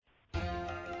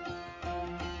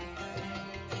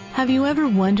Have you ever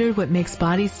wondered what makes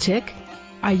bodies tick?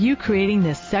 Are you creating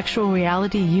the sexual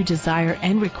reality you desire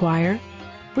and require?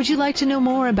 Would you like to know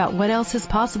more about what else is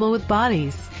possible with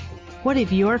bodies? What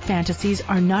if your fantasies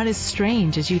are not as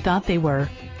strange as you thought they were?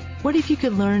 What if you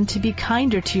could learn to be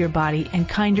kinder to your body and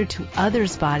kinder to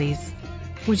others' bodies?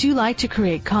 Would you like to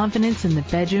create confidence in the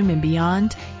bedroom and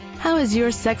beyond? How has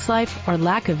your sex life or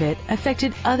lack of it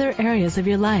affected other areas of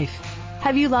your life?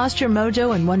 Have you lost your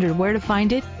mojo and wondered where to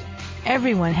find it?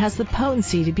 Everyone has the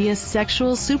potency to be a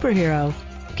sexual superhero.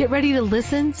 Get ready to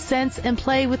listen, sense, and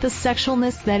play with the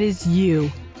sexualness that is you.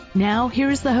 Now,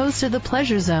 here is the host of The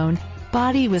Pleasure Zone,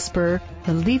 Body Whisperer,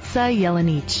 Milica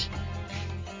Jelenic.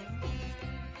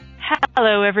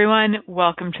 Hello, everyone.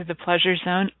 Welcome to The Pleasure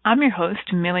Zone. I'm your host,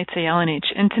 Milica Jelenic,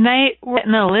 and tonight we're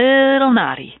getting a little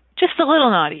naughty. Just a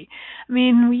little naughty. I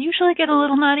mean, we usually get a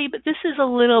little naughty, but this is a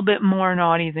little bit more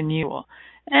naughty than usual.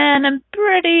 And I'm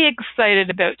pretty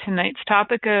excited about tonight's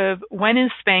topic of when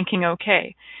is spanking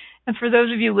okay? And for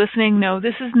those of you listening, no,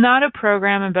 this is not a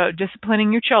program about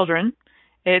disciplining your children.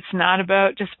 It's not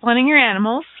about disciplining your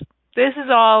animals. This is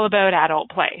all about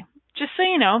adult play, just so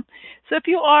you know. So if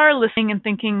you are listening and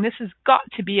thinking this has got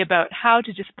to be about how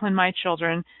to discipline my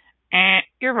children,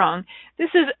 you're wrong.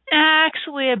 This is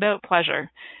actually about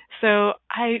pleasure. So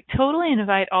I totally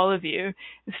invite all of you,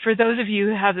 for those of you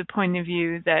who have the point of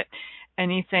view that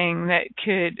anything that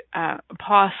could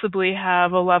possibly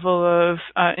have a level of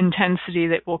intensity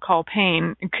that we'll call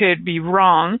pain could be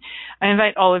wrong, I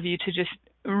invite all of you to just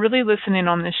really listen in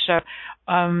on this show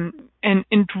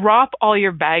and drop all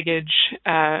your baggage,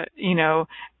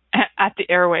 at the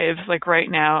airwaves, like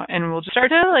right now, and we'll just start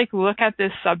to look at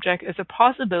this subject as a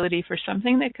possibility for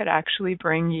something that could actually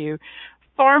bring you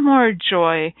far more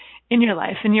joy in your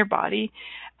life, in your body,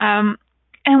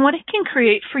 and what it can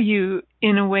create for you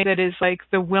in a way that is like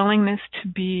the willingness to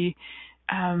be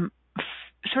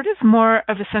sort of more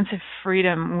of a sense of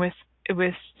freedom with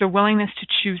the willingness to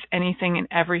choose anything and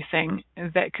everything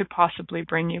that could possibly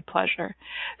bring you pleasure.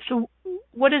 So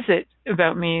what is it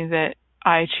about me that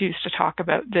I choose to talk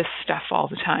about this stuff all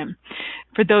the time?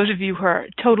 For those of you who are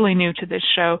totally new to this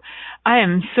show, I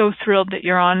am so thrilled that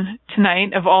you're on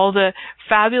tonight. Of all the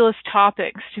fabulous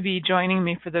topics to be joining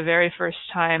me for the very first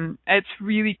time, it's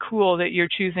really cool that you're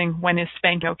choosing When is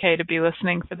Spanking Okay to be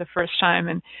listening for the first time,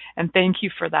 and thank you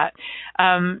for that.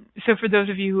 So for those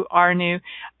of you who are new,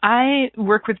 I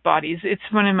work with bodies. It's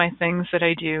one of my things that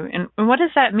I do. And what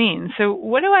does that mean? So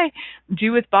what do I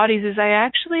do with bodies is I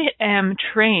actually am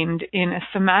trained in a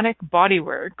somatic body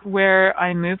work where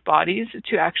I move bodies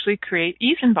to actually create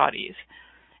ease in bodies.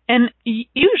 And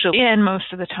usually, and most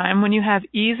of the time, when you have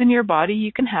ease in your body,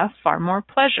 you can have far more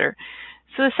pleasure.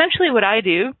 So essentially what I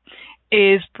do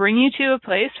is bring you to a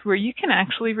place where you can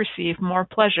actually receive more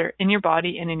pleasure in your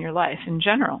body and in your life in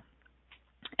general.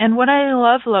 And what I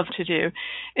love to do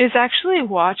is actually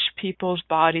watch people's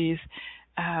bodies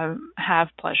have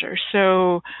pleasure.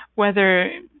 So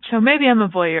maybe I'm a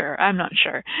voyeur, I'm not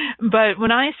sure. But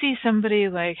when I see somebody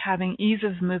like having ease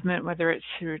of movement, whether it's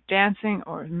through dancing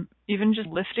or even just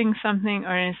lifting something,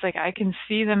 or it's like I can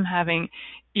see them having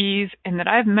ease and that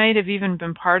I might have even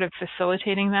been part of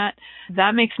facilitating that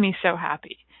makes me so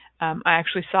happy. I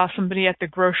actually saw somebody at the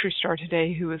grocery store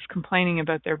today who was complaining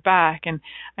about their back, and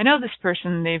I know this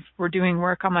person, they were doing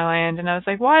work on my land, and I was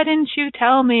like, why didn't you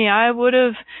tell me? I would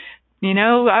have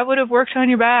worked on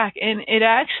your back. And it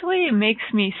actually makes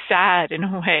me sad in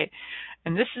a way.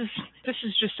 And this is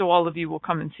just so all of you will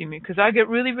come and see me, because I get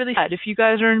really, really sad if you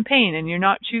guys are in pain and you're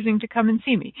not choosing to come and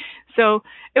see me. So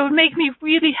it would make me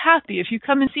really happy if you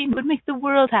come and see me. It would make the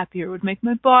world happier. It would make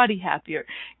my body happier.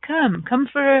 Come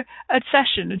for a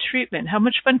session, a treatment. How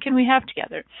much fun can we have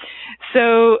together?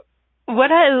 So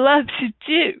what I love to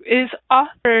do is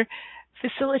offer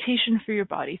facilitation for your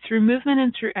body through movement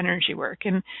and through energy work.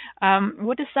 And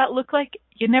what does that look like?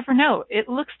 You never know. It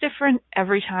looks different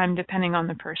every time depending on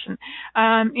the person.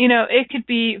 It could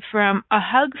be from a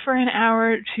hug for an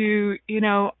hour to,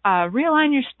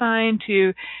 realign your spine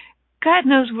to God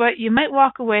knows what. You might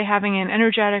walk away having an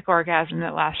energetic orgasm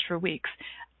that lasts for weeks.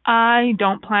 I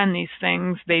don't plan these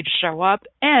things. They show up.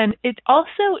 And it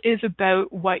also is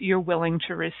about what you're willing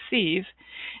to receive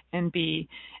and be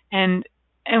and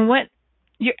what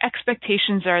your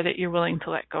expectations are that you're willing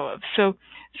to let go of.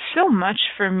 So much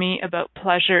for me about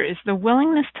pleasure is the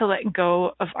willingness to let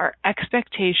go of our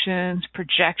expectations,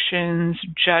 projections,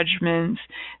 judgments,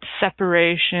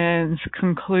 separations,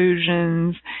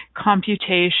 conclusions,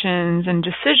 computations, and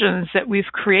decisions that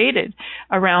we've created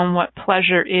around what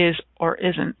pleasure is or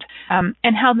isn't,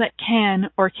 and how that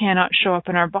can or cannot show up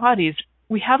in our bodies.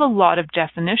 We have a lot of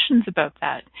definitions about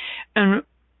that. And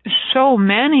so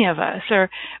many of us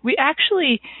we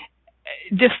actually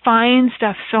define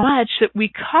stuff so much that we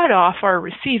cut off our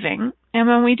receiving. And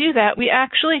when we do that, we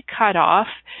actually cut off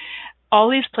all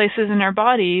these places in our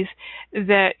bodies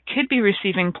that could be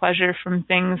receiving pleasure from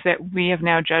things that we have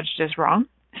now judged as wrong.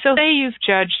 So say you've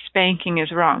judged spanking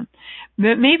as wrong,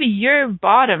 but maybe your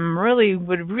bottom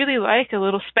would really like a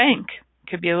little spank.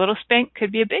 Could be a little spank,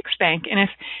 could be a big spank. And if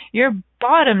your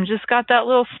bottom just got that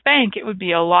little spank, it would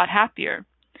be a lot happier.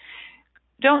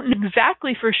 Don't know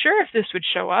exactly for sure if this would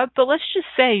show up, but let's just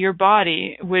say your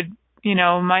body would,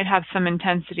 might have some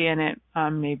intensity in it.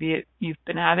 Maybe you've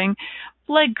been having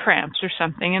leg cramps or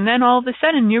something, and then all of a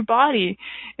sudden your body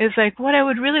is like, what I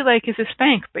would really like is a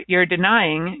spank, but you're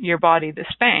denying your body the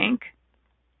spank.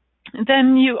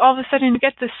 Then you all of a sudden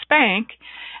get the spank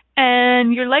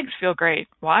and your legs feel great.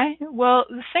 Why? Well,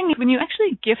 the thing is, when you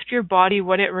actually gift your body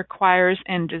what it requires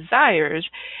and desires,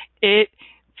 it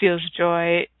feels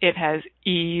joy, it has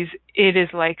ease, it is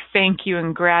like thank you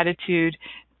and gratitude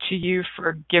to you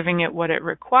for giving it what it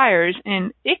requires.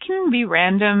 And it can be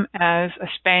random as a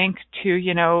spank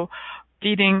to,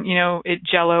 feeding, it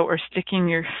Jello or sticking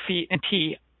your feet in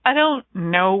tea. I don't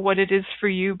know what it is for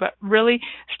you, but really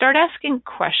start asking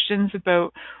questions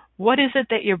about what is it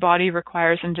that your body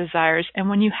requires and desires. And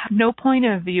when you have no point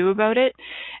of view about it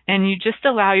and you just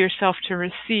allow yourself to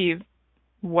receive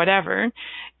whatever,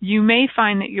 you may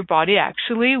find that your body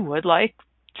actually would like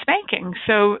spanking.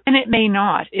 So, and it may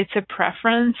not. It's a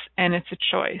preference and it's a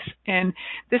choice. And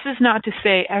this is not to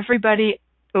say everybody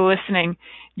listening,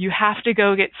 you have to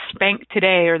go get spanked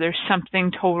today or there's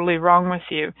something totally wrong with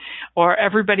you. Or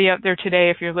everybody out there today,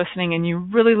 if you're listening and you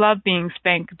really love being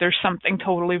spanked, there's something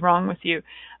totally wrong with you.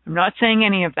 I'm not saying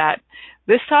any of that.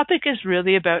 This topic is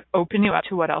really about opening you up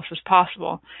to what else is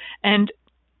possible. And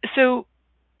so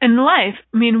in life,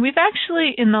 we've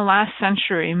actually in the last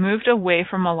century moved away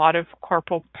from a lot of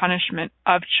corporal punishment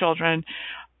of children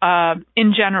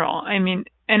in general.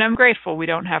 And I'm grateful we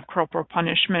don't have corporal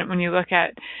punishment. When you look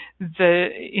at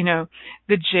the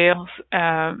jails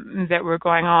that were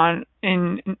going on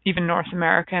in even North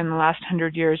America in the last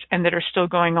 100 years and that are still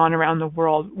going on around the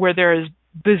world, where there is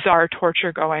bizarre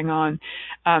torture going on.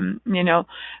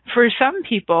 For some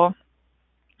people,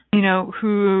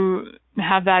 who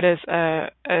have that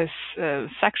as a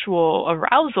sexual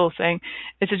arousal thing,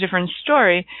 it's a different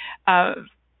story.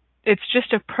 It's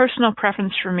just a personal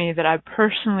preference for me that I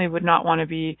personally would not want to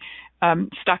be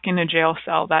stuck in a jail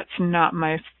cell. That's not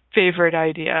my favorite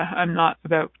idea. I'm not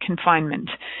about confinement.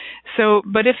 So,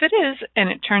 but if it is and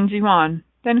it turns you on,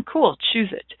 then cool,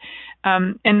 choose it.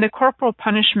 And the corporal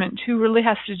punishment too really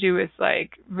has to do with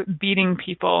like beating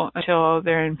people until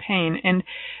they're in pain. And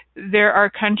there are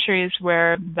countries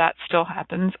where that still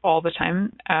happens all the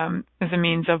time as a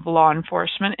means of law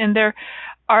enforcement. And there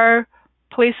are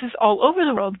places all over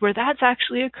the world where that's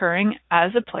actually occurring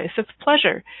as a place of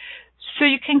pleasure. So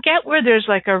you can get where there's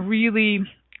like a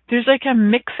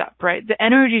mix-up, right? The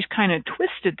energy's kind of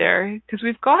twisted there because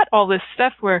we've got all this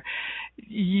stuff where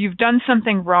you've done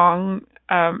something wrong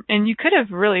and you could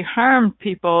have really harmed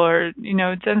people or,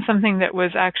 done something that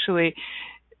was actually,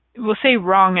 we'll say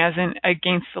wrong as in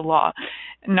against the law,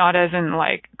 not as in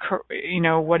like,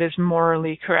 what is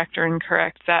morally correct or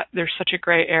incorrect. That there's such a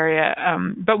gray area.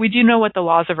 But we do know what the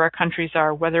laws of our countries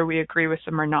are, whether we agree with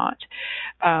them or not.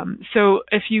 So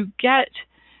if you get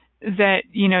that,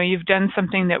 you've done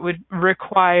something that would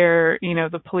require,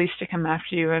 the police to come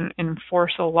after you and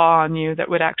enforce a law on you that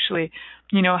would actually,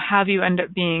 have you end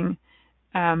up being,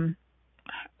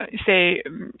 say,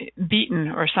 beaten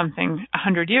or something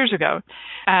 100 years ago.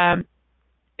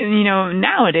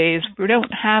 Nowadays we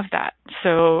don't have that.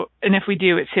 So, and if we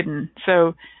do, it's hidden.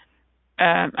 So,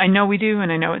 I know we do,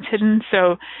 and I know it's hidden.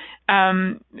 So,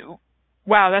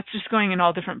 wow, that's just going in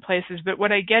all different places. But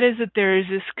what I get is that there is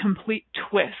this complete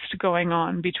twist going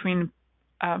on between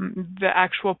the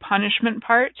actual punishment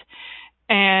part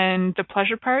and the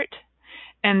pleasure part.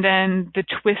 And then the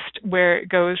twist where it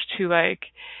goes to like,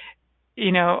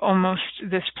 almost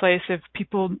this place of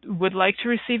people would like to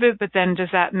receive it, but then does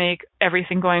that make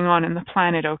everything going on in the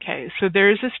planet okay? So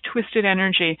there is this twisted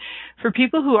energy. For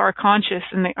people who are conscious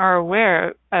and they are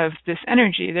aware of this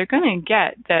energy, they're going to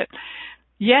get that,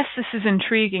 yes, this is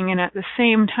intriguing, and at the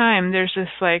same time, there's this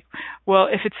like, well,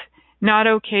 if it's not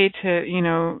okay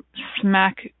to,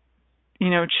 smack,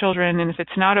 children, and if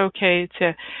it's not okay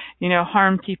to,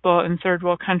 harm people in third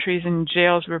world countries and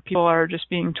jails where people are just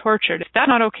being tortured, if that's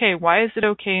not okay, why is it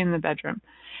okay in the bedroom?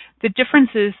 The difference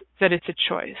is that it's a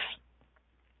choice.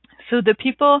 So the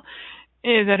people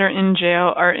that are in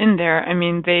jail are in there.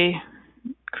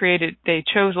 They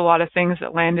chose a lot of things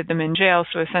that landed them in jail,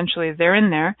 so essentially they're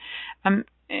in there.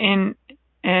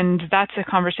 and that's a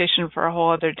conversation for a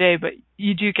whole other day, but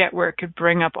you do get where it could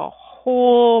bring up a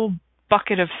whole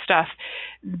bucket of stuff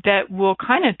that will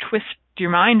kind of twist your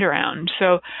mind around.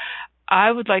 So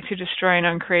I would like to destroy and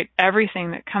uncreate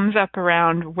everything that comes up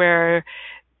around where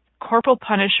corporal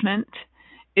punishment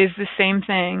is the same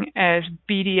thing as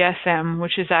BDSM,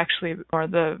 which is actually or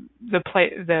the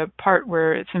part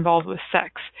where it's involved with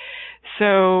sex.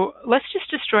 So let's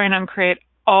just destroy and uncreate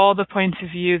all the points of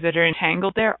view that are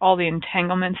entangled there, all the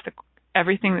entanglements,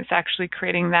 everything that's actually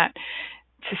creating that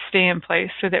to stay in place,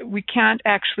 so that we can't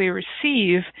actually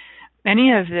receive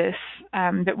any of this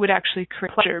that would actually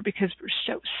create pleasure, because we're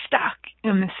so stuck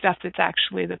in the stuff that's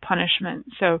actually the punishment.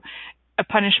 So a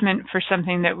punishment for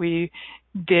something that we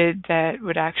did that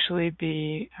would actually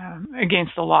be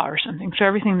against the law or something. So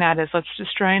everything that is, let's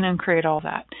destroy and uncreate all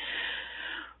that.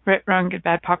 Right, wrong, good,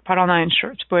 bad, POC, pot, all nine,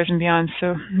 shorts, boys, and beyond.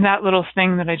 So that little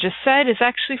thing that I just said is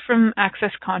actually from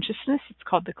Access Consciousness. It's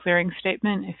called the Clearing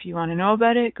Statement. If you want to know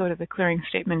about it, go to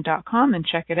theclearingstatement.com and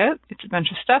check it out. It's a bunch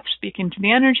of stuff speaking to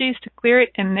the energies to clear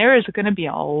it, and there is going to be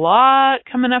a lot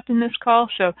coming up in this call.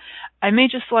 So I may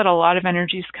just let a lot of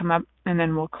energies come up, and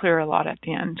then we'll clear a lot at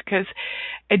the end, because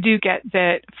I do get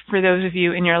that for those of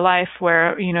you in your life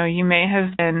where, you know, you may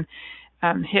have been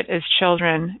hit as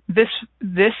children, this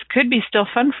could be still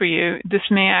fun for you. This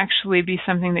may actually be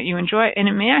something that you enjoy, and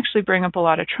it may actually bring up a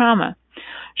lot of trauma.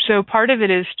 So part of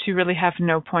it is to really have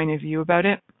no point of view about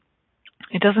it.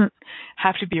 It doesn't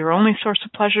have to be your only source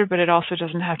of pleasure, but it also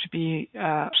doesn't have to be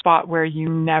a spot where you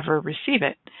never receive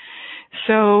it.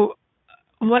 So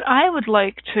what I would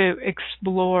like to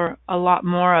explore a lot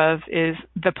more of is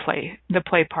the play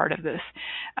part of this.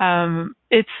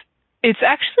 It's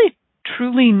actually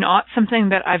truly not something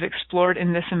that I've explored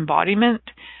in this embodiment,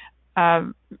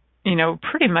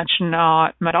 pretty much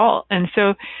not at all. And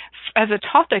so as a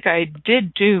topic, I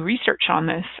did do research on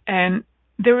this, and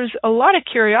there was a lot of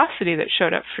curiosity that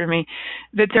showed up for me,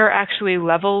 that there are actually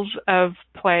levels of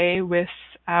play with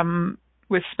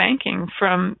spanking,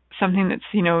 from something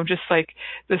that's, just like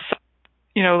this,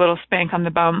 little spank on the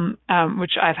bum,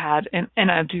 which I've had,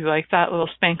 and I do like that little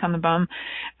spank on the bum.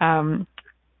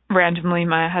 Randomly,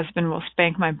 my husband will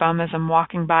spank my bum as I'm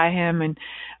walking by him, and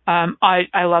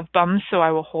I love bums, so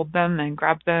I will hold them and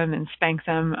grab them and spank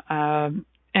them.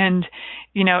 And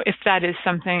if that is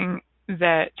something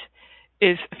that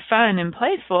is fun and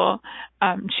playful,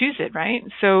 choose it, right?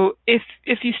 So if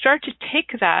you start to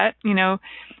take that,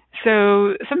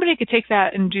 so somebody could take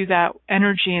that and do that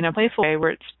energy in a playful way,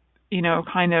 where it's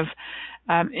kind of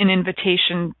an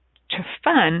invitation to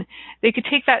fun. They could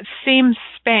take that same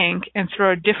spank and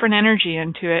throw a different energy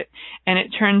into it, and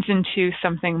it turns into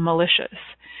something malicious.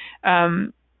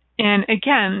 And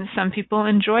again, some people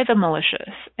enjoy the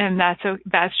malicious, and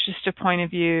that's just a point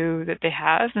of view that they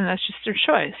have, and that's just their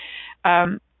choice.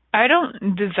 I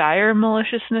don't desire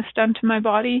maliciousness done to my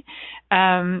body,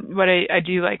 but I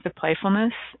do like the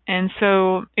playfulness. And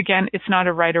so, again, it's not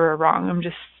a right or a wrong. I'm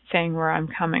just saying where I'm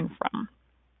coming from.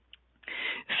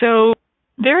 So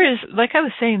there is, like I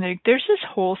was saying, there's this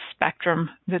whole spectrum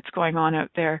that's going on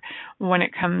out there when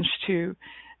it comes to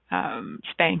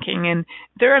spanking, and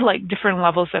there are like different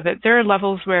levels of it. There are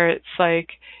levels where it's like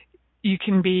you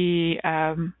can be,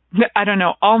 I don't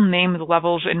know, I'll name the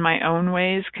levels in my own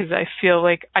ways, because I feel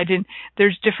like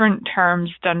there's different terms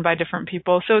done by different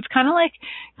people. So it's kind of like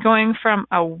going from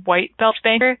a white belt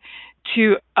spanker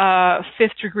to a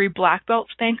 5th degree black belt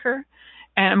spanker.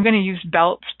 And I'm going to use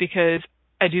belts because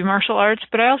I do martial arts,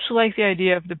 but I also like the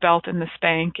idea of the belt and the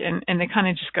spank, and they kind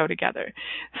of just go together.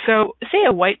 So say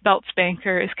a white belt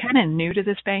spanker is kind of new to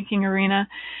the spanking arena,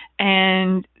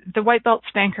 and the white belt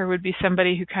spanker would be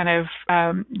somebody who kind of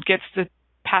gets the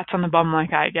pats on the bum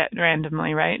like I get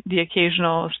randomly, right? The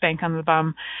occasional spank on the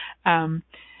bum. And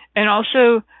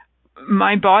also,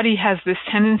 my body has this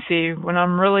tendency when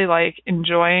I'm really like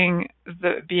enjoying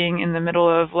being in the middle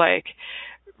of like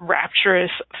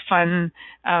rapturous, fun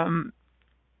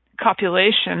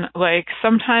copulation, like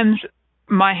sometimes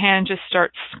my hand just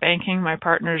starts spanking my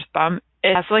partner's bum.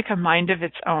 It has like a mind of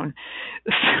its own.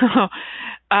 So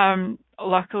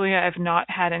luckily I've not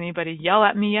had anybody yell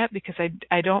at me yet, because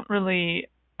I don't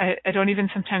even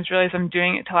sometimes realize I'm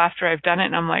doing it till after I've done it,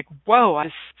 and I'm like, whoa, I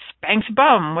just spanked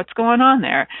bum, what's going on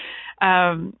there?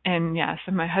 And yeah,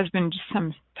 so my husband just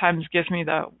sometimes gives me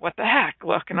the what the heck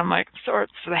look, and I'm like, so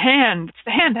it's the hand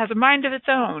has a mind of its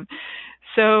own.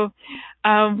 So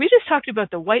we just talked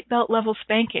about the white belt level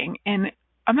spanking, and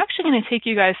I'm actually going to take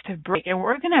you guys to break, and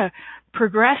we're going to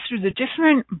progress through the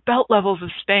different belt levels of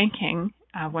spanking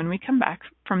when we come back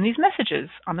from these messages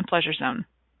on the Pleasure Zone.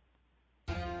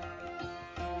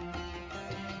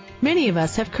 Many of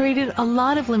us have created a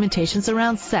lot of limitations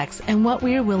around sex and what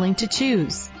we are willing to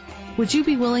choose. Would you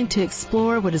be willing to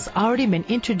explore what has already been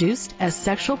introduced as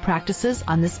sexual practices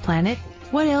on this planet?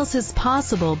 What else is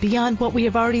possible beyond what we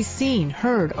have already seen,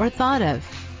 heard, or thought of?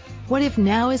 What if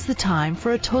now is the time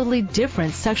for a totally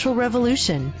different sexual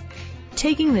revolution?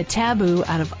 Taking the taboo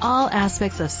out of all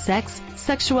aspects of sex,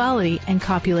 sexuality, and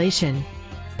copulation.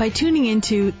 By tuning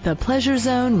into the Pleasure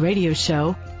Zone radio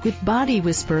show with body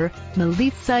whisperer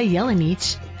Milica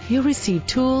Jelenic, you'll receive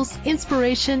tools,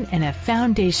 inspiration, and a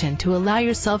foundation to allow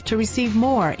yourself to receive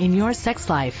more in your sex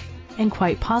life, and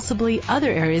quite possibly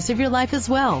other areas of your life as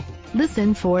well.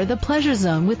 Listen for The Pleasure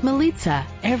Zone with Milica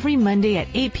every Monday at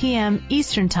 8 p.m.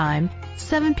 Eastern Time,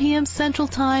 7 p.m. Central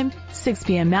Time, 6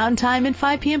 p.m. Mountain Time, and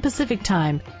 5 p.m. Pacific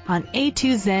Time on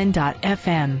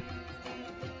a2zen.fm.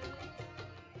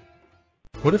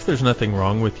 What if there's nothing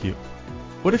wrong with you?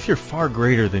 What if you're far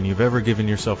greater than you've ever given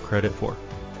yourself credit for?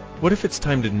 What if it's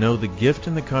time to know the gift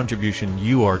and the contribution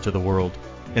you are to the world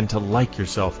and to like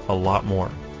yourself a lot more?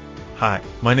 Hi,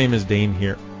 my name is Dane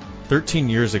here. 13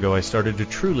 years ago, I started to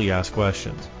truly ask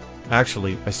questions.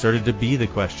 Actually, I started to be the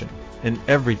question, and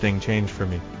everything changed for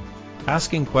me.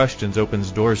 Asking questions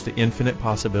opens doors to infinite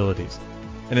possibilities.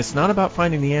 And it's not about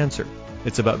finding the answer.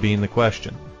 It's about being the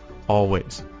question.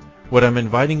 Always. What I'm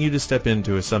inviting you to step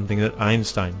into is something that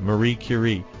Einstein, Marie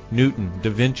Curie, Newton, Da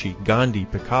Vinci, Gandhi,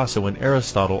 Picasso, and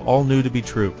Aristotle all knew to be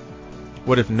true.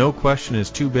 What if no question is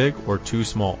too big or too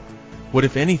small? What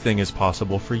if anything is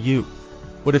possible for you?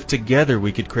 What if together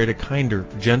we could create a kinder,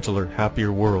 gentler,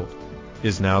 happier world?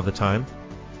 Is now the time?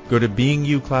 Go to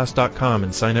beingyouclass.com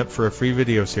and sign up for a free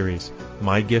video series,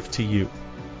 My Gift to You.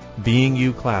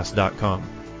 beingyouclass.com.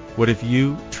 What if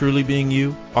you, truly being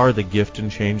you, are the gift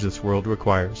and change this world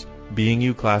requires?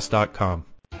 beingyouclass.com.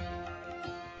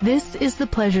 This is The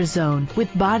Pleasure Zone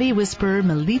with body whisperer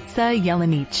Milica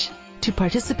Jelenic. To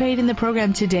participate in the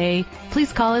program today,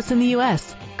 please call us in the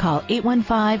U.S. Call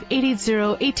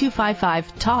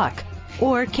 815-880-8255-TALK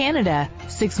or Canada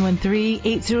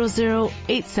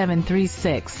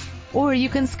 613-800-8736. Or you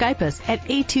can Skype us at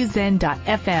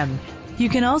a2zen.fm. You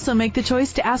can also make the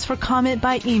choice to ask for comment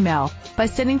by email by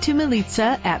sending to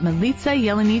Milica at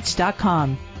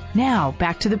milicajelenic.com. Now,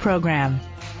 back to the program.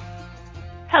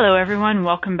 Hello, everyone.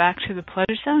 Welcome back to the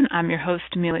Pleasure Zone. I'm your host,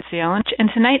 Milica Jelenic, and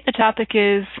tonight the topic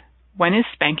is, when is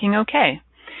spanking okay?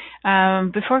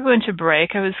 Before we go into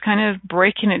break, I was kind of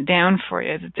breaking it down for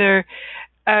you.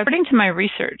 According to my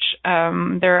research,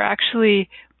 there are actually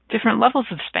different levels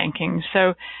of spanking.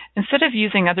 So instead of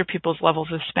using other people's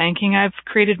levels of spanking, I've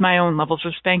created my own levels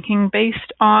of spanking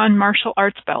based on martial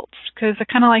arts belts, because I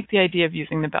kind of like the idea of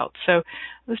using the belt. So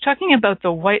I was talking about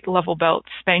the white level belt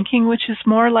spanking, which is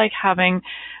more like having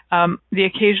the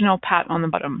occasional pat on the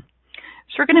bottom.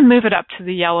 So we're going to move it up to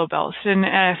the yellow belt. And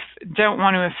I don't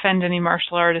want to offend any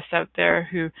martial artists out there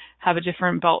who have a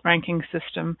different belt ranking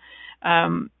system.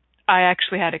 I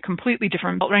actually had a completely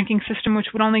different belt ranking system,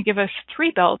 which would only give us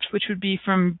 3 belts, which would be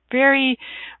from very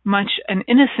much an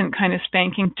innocent kind of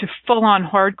spanking to full-on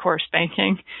hardcore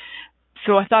spanking.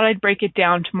 So I thought I'd break it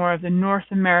down to more of the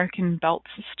North American belt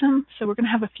system. So we're going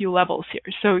to have a few levels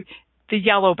here. So the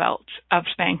yellow belt of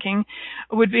spanking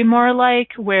would be more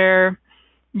like where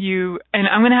and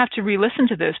I'm going to have to re-listen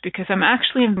to this because I'm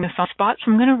actually in the soft spot, so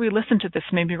I'm going to re-listen to this,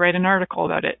 maybe write an article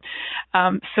about it.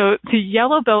 So the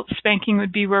yellow belt spanking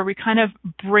would be where we kind of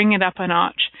bring it up a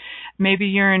notch. Maybe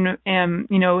you're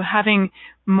having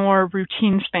more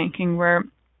routine spanking where,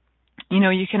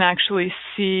 you can actually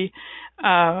see,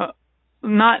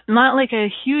 not like a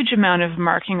huge amount of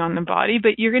marking on the body,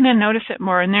 but you're going to notice it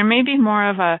more, and there may be more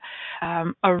of a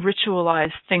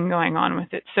ritualized thing going on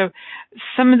with it. So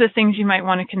some of the things you might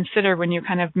want to consider when you're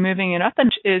kind of moving it up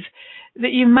is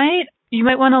that you might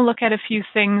want to look at a few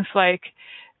things like,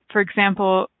 for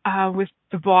example, with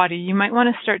the body, you might want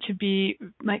to start to be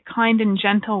like kind and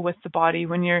gentle with the body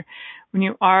when you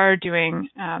are doing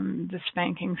the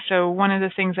spanking. So one of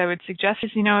the things I would suggest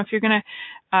is, if you're going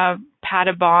to pat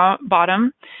a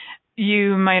bottom,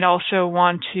 you might also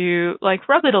want to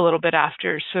rub it a little bit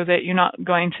after so that you're not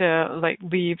going to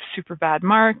leave super bad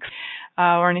marks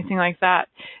or anything like that.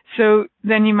 So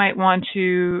then you might want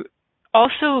to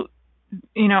also,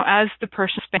 as the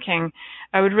person spanking,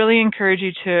 I would really encourage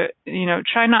you to,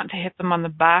 try not to hit them on the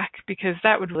back because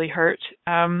that would really hurt.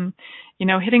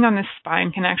 Hitting on the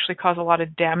spine can actually cause a lot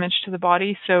of damage to the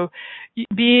body. So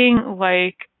being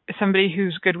like somebody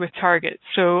who's good with targets.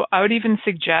 So I would even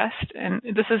suggest, and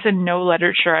this is in no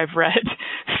literature I've read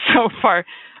so far,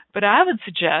 but I would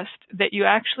suggest that you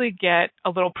actually get a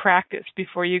little practice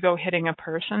before you go hitting a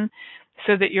person.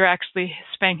 so that you're actually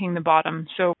spanking the bottom.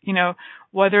 So,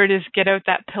 whether it is get out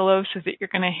that pillow so that you're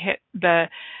going to hit the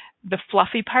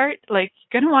fluffy part, like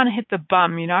you're going to want to hit the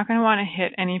bum. You're not going to want to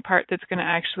hit any part that's going to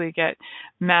actually get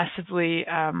massively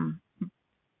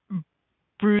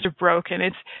bruised or broken.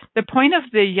 It's the point of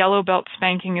the yellow belt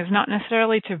spanking is not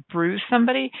necessarily to bruise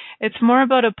somebody. It's more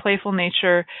about a playful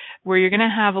nature where you're going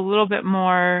to have a little bit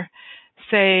more,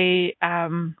 say,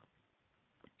 and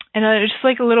just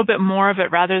like a little bit more of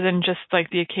it rather than just like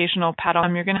the occasional pat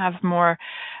on. You're going to have more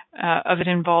of it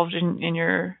involved in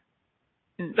your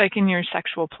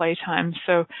sexual playtime.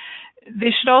 So they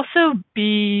should also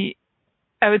be,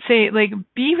 I would say, like,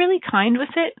 be really kind with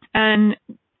it. And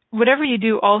whatever you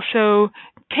do, also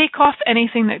take off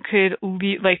anything that could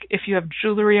lead, like if you have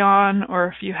jewelry on or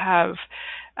if you have,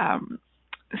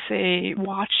 say,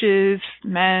 watches,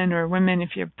 men or women, if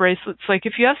you have bracelets, like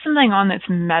if you have something on that's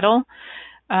metal,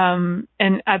 and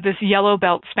at this yellow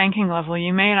belt spanking level,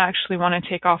 you may actually want to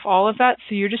take off all of that.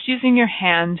 So you're just using your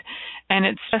hand, and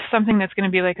it's just something that's going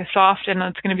to be like a soft, and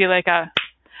it's going to be like a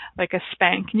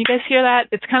spank. Can you guys hear that?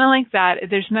 It's kind of like that.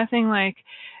 There's nothing like,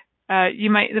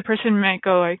 the person might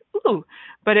go like, ooh,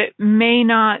 but it may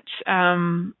not,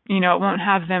 it won't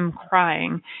have them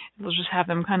crying. It'll just have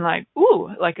them kind of like, ooh,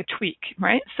 like a tweak,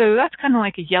 right? So that's kind of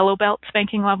like a yellow belt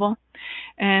spanking level.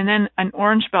 And then an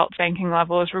orange belt spanking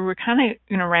level is where we're kind of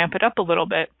going to ramp it up a little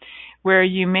bit, where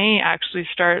you may actually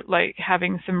start like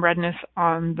having some redness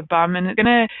on the bum, and it's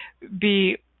going to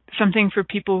be something for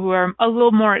people who are a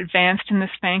little more advanced in the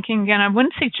spanking. Again, I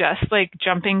wouldn't suggest like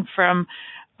jumping from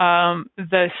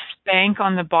the spank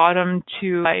on the bottom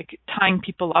to like tying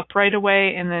people up right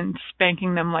away and then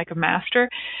spanking them like a master,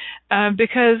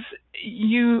 because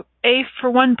you,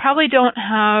 for one, probably don't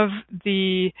have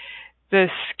the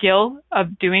skill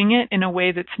of doing it in a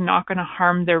way that's not going to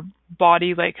harm their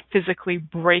body, like physically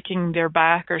breaking their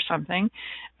back or something.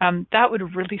 That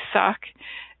would really suck.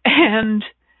 And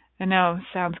I know it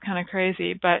sounds kind of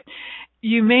crazy, but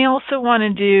you may also want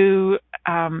to do,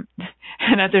 and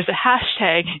there's a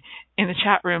hashtag in the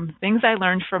chat room, things I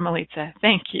learned from Milica.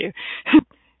 Thank you.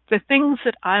 The things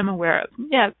that I'm aware of.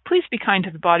 Yeah, please be kind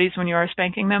to the bodies when you are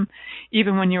spanking them,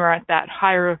 even when you are at that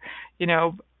higher,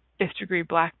 5th degree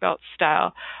black belt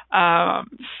style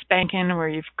spanking where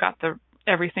you've got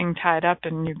everything tied up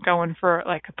and you're going for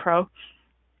like a pro.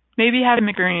 Maybe have some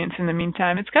experience in the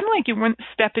meantime. It's kind of like you wouldn't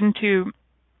step into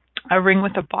a ring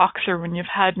with a boxer when you've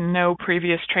had no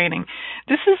previous training.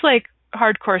 This is like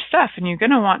hardcore stuff, and you're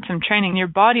going to want some training. Your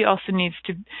body also needs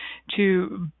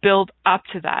to build up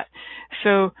to that.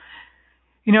 So,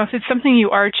 if it's something you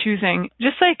are choosing,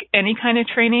 just like any kind of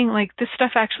training, like this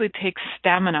stuff actually takes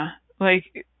stamina.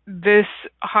 Like this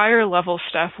higher level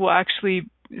stuff will actually,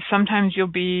 sometimes you'll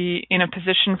be in a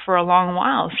position for a long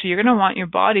while. So you're going to want your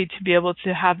body to be able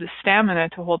to have the stamina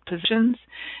to hold positions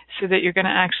so that you're going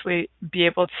to actually be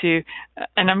able to,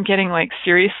 and I'm getting like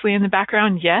seriously in the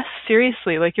background. Yes,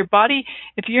 seriously. Like your body,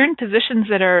 if you're in positions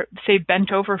that are, say,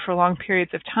 bent over for long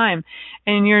periods of time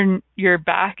and your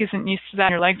back isn't used to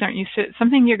that, your legs aren't used to it,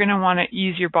 something you're going to want to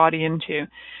ease your body into.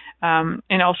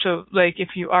 And also, like, if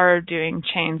you are doing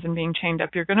chains and being chained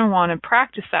up, you're going to want to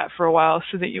practice that for a while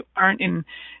so that you aren't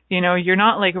you're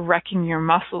not like wrecking your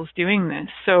muscles doing this.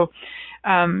 So,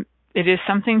 it is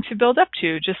something to build up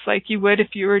to, just like you would if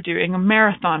you were doing a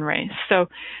marathon race. So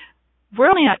we're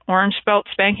only at orange belt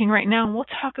spanking right now, and we'll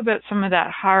talk about some of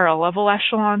that higher level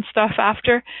echelon stuff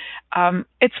after.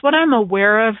 It's what I'm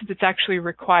aware of that's actually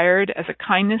required as a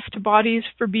kindness to bodies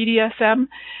for BDSM.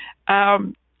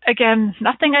 Again,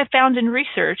 nothing I found in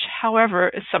research, however,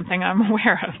 is something I'm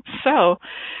aware of. So,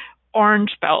 orange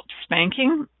belt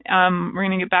spanking, we're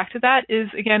going to get back to that, is,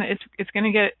 again,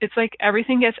 it's like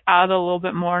everything gets added a little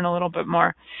bit more and a little bit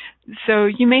more. So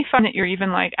you may find that you're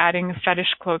even like adding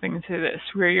fetish clothing to this,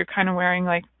 where you're kind of wearing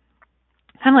like,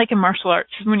 kind of like in martial arts,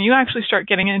 when you actually start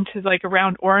getting into like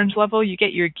around orange level, you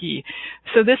get your gi.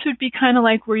 So this would be kind of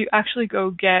like where you actually go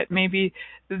get maybe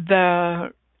the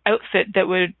outfit that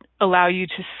would allow you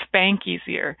to spank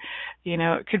easier.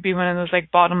 It could be one of those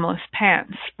like bottomless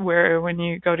pants where when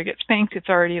you go to get spanked, it's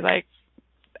already like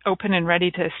open and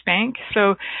ready to spank.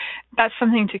 So that's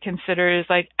something to consider, is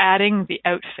like adding the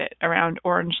outfit around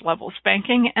orange level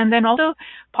spanking, and then also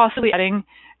possibly adding,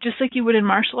 just like you would in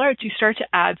martial arts, you start to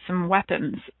add some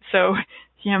weapons. So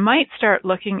you might start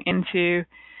looking into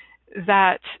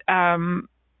that,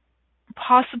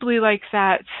 possibly like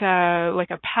that, like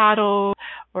a paddle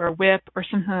or a whip or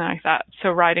something like that. So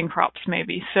riding crops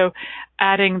maybe. So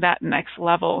adding that next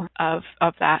level of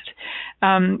that.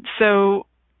 So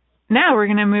now we're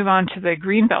going to move on to the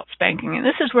green belt spanking. And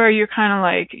this is where you're kind of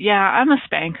like, yeah, I'm a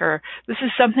spanker. This is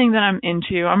something that I'm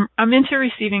into. I'm into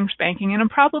receiving spanking, and I'm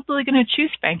probably going to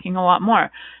choose spanking a lot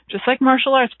more. Just like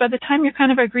martial arts, by the time you're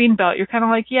kind of a green belt, you're kind of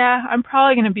like, yeah, I'm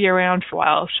probably going to be around for a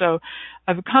while. So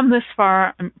I've come this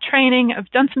far. I'm training.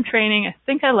 I've done some training. I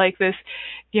think I like this.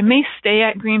 You may stay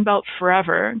at green belt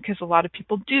forever, because a lot of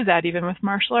people do that even with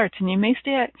martial arts. And you may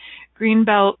stay at green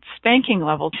belt spanking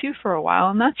level too for a while,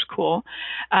 and that's cool.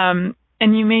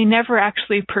 And you may never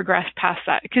actually progress past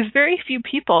that, because very few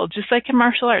people, just like in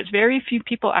martial arts, very few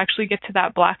people actually get to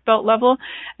that black belt level.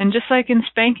 And just like in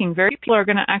spanking, very few people are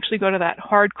going to actually go to that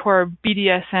hardcore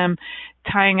BDSM,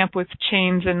 tying up with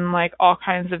chains and like all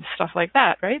kinds of stuff like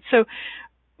that, right? So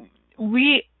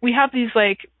we have these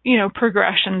like,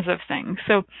 progressions of things.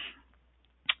 So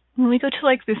when we go to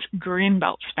like this green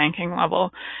belt spanking level,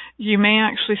 you may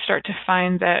actually start to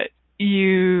find that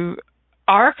you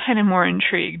are kind of more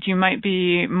intrigued. You might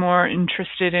be more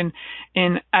interested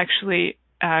in actually,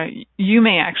 you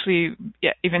may actually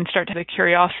even start to have the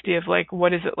curiosity of like,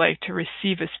 what is it like to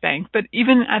receive a spank? But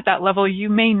even at that level, you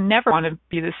may never want to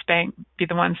be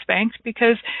the one spanked,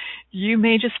 because you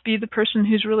may just be the person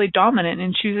who's really dominant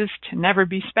and chooses to never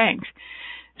be spanked.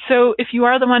 So if you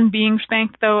are the one being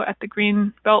spanked, though, at the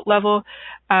green belt level,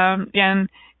 again,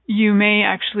 you may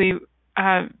actually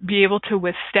be able to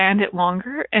withstand it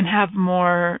longer and have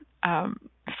more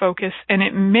focus. And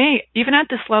it may, even at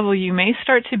this level, you may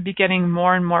start to be getting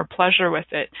more and more pleasure with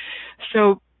it.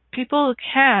 So people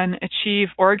can achieve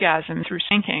orgasm through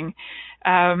spanking.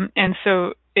 And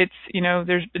so it's,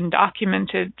 there's been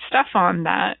documented stuff on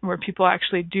that where people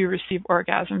actually do receive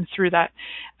orgasm through that.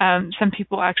 Some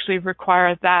people actually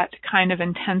require that kind of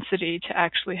intensity to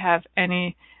actually have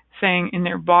anything in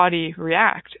their body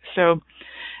react. So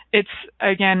it's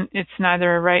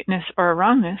neither a rightness or a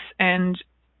wrongness.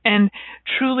 And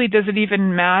truly, does it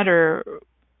even matter,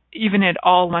 even at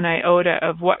all, 1 iota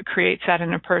of what creates that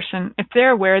in a person? If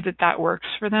they're aware that that works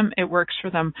for them, it works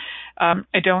for them.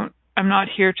 I'm not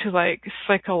here to like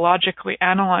psychologically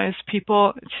analyze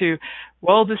people to,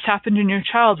 well, this happened in your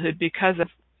childhood, because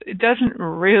it doesn't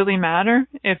really matter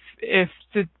if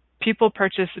the people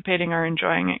participating are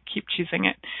enjoying it. Keep choosing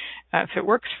it if it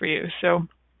works for you. So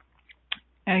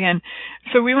again,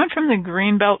 so we went from the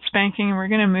green belt spanking, and we're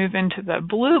going to move into the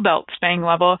blue belt spank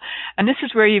level. And this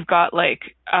is where you've got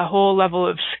like a whole level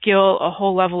of skill, a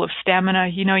whole level of stamina.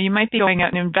 You might be going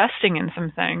out and investing in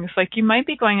some things. Like you might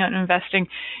be going out and investing.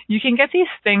 You can get these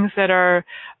things that are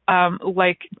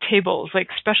like tables, like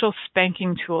special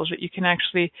spanking tools that you can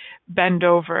actually bend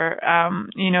over.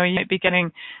 You might be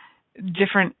getting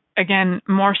different, again,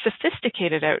 more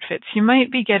sophisticated outfits. You might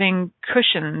be getting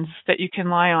cushions that you can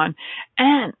lie on.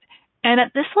 And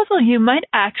at this level, you might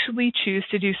actually choose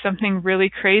to do something really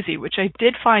crazy, which I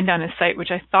did find on a site, which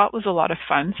I thought was a lot of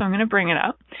fun, so I'm going to bring it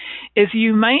up, is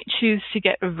you might choose to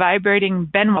get vibrating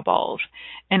Benoit balls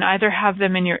and either have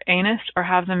them in your anus or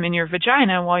have them in your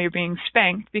vagina while you're being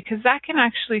spanked, because that can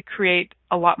actually create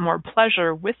a lot more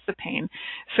pleasure with the pain.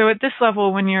 So at this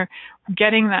level, when you're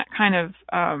getting that kind of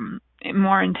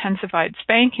more intensified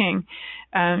spanking,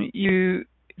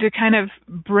 to kind of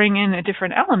bring in a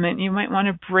different element, you might want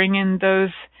to bring in those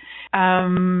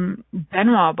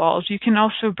Benoit balls. You can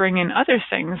also bring in other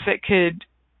things that could,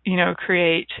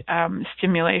 create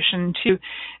stimulation too.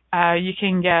 You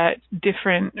can get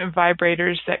different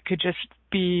vibrators that could just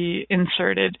be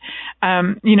inserted.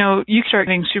 You start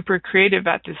getting super creative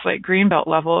at this like green belt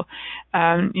level.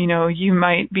 You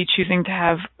might be choosing to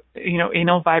have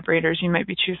anal vibrators. You might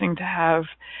be choosing to have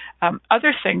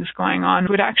other things going on,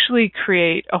 would actually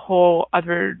create a whole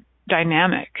other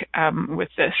dynamic with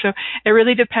this. So it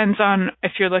really depends on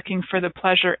if you're looking for the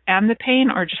pleasure and the pain,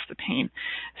 or just the pain.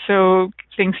 So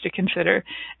things to consider.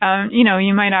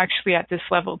 You might actually at this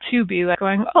level too be like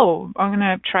going, oh, I'm going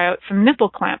to try out some nipple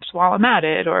clamps while I'm at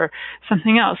it, or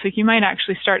something else. Like you might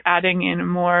actually start adding in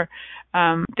more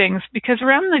things, because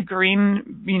around the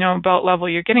green, belt level,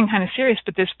 you're getting kind of serious,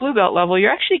 but this blue belt level,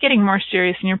 you're actually getting more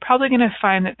serious, and you're probably going to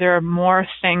find that there are more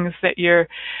things that you're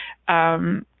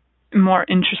more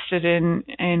interested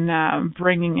in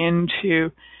bringing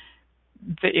into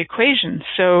the equation.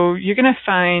 So you're going to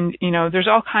find, there's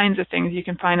all kinds of things you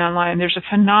can find online. There's a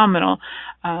phenomenal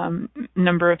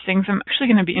number of things. I'm actually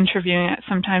going to be interviewing at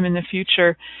some time in the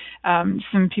future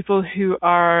some people who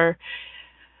are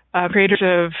creators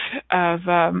of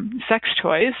sex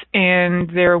toys, and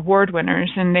they're award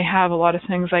winners, and they have a lot of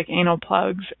things like anal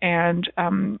plugs and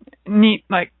neat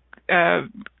like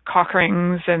cock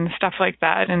rings and stuff like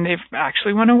that, and they've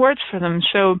actually won awards for them.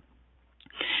 So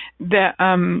that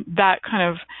kind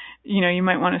of you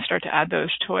might want to start to add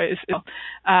those toys.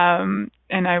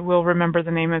 And I will remember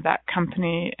the name of that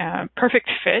company,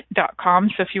 perfectfit.com.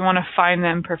 So if you want to find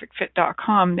them,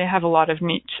 perfectfit.com, they have a lot of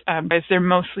neat, toys. They're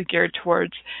mostly geared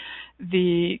towards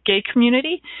the gay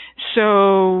community.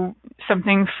 So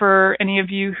something for any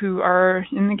of you who are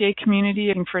in the gay community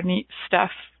looking for neat stuff,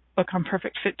 look on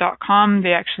perfectfit.com.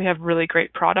 They actually have really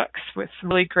great products with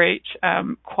really great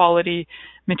quality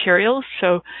materials.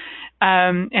 So,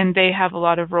 and they have a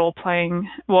lot of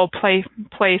play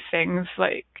things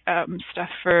like stuff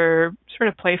for sort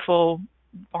of playful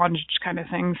bondage kind of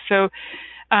things. So,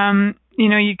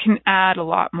 you can add a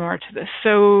lot more to this.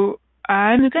 So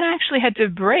I'm going to actually head to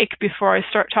break before I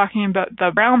start talking about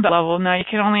the brown belt level. Now you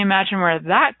can only imagine where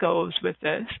that goes with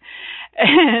this.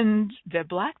 And the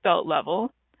black belt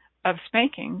level of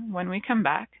spanking when we come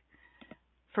back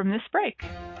from this break.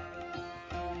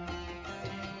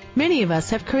 Many of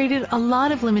us have created a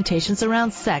lot of limitations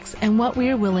around sex and what we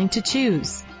are willing to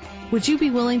choose. Would you be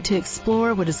willing to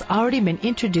explore what has already been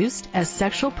introduced as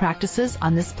sexual practices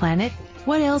on this planet?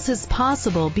 What else is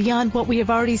possible beyond what we have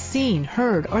already seen,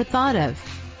 heard, or thought of?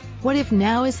 What if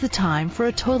now is the time for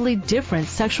a totally different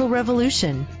sexual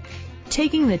revolution?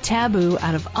 Taking the taboo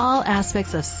out of all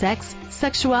aspects of sex,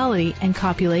 sexuality, and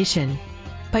copulation.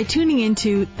 By tuning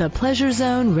into the Pleasure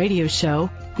Zone radio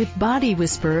show with body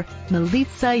whisperer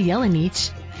Milica Jelenic,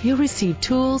 you'll receive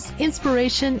tools,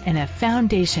 inspiration, and a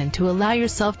foundation to allow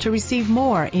yourself to receive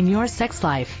more in your sex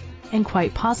life, and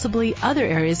quite possibly other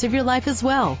areas of your life as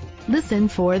well. Listen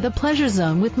for The Pleasure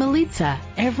Zone with Milica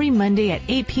every Monday at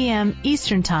 8 p.m.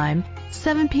 Eastern Time,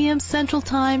 7 p.m. Central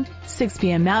Time, 6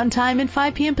 p.m. Mountain Time, and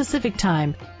 5 p.m. Pacific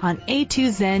Time on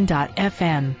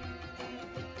a2zen.fm.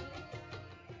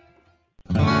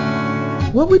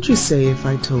 What would you say if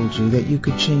I told you that you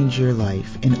could change your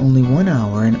life in only 1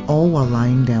 hour and all while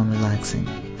lying down relaxing?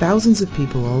 Thousands of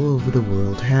people all over the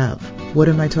world have. What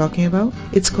am I talking about?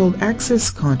 It's called Access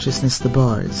Consciousness, the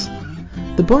bars.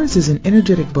 The bars is an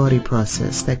energetic body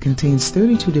process that contains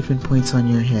 32 different points on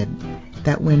your head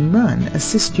that when run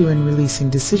assist you in releasing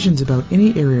decisions about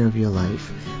any area of your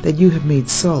life that you have made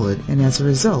solid and as a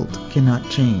result cannot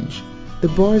change. The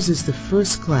bars is the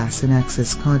first class in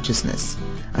Access Consciousness,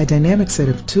 a dynamic set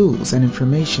of tools and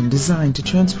information designed to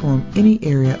transform any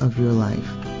area of your life.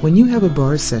 When you have a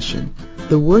bars session,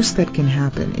 the worst that can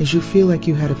happen is you feel like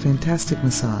you had a fantastic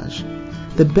massage.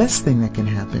 The best thing that can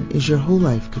happen is your whole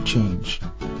life could change.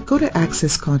 Go to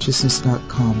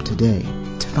accessconsciousness.com today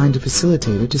to find a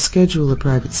facilitator to schedule a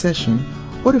private session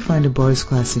or to find a bars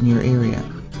class in your area.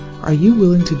 Are you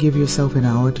willing to give yourself an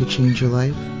hour to change your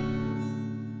life?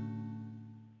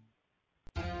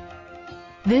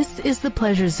 This is the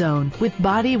Pleasure Zone with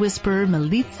body whisperer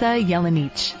Milica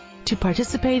Jelenic. To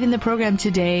participate in the program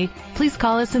today, please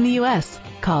call us in the U.S.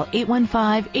 Call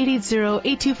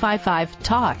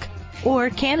 815-880-8255-TALK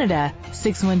or Canada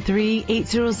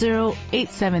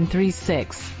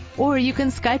 613-800-8736. Or you can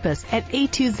Skype us at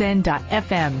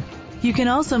a2zen.fm. You can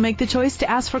also make the choice to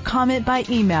ask for comment by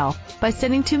email by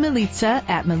sending to Milica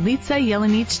at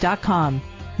milicajelenic.com.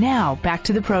 Now, back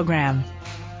to the program.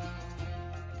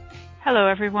 Hello,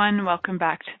 everyone. Welcome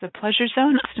back to the Pleasure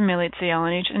Zone. I'm Milica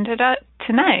Jelenic, and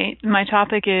tonight my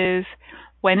topic is,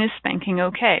 when is spanking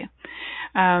okay?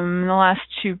 In the last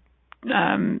two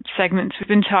segments, we've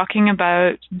been talking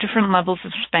about different levels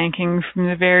of spanking, from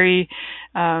the very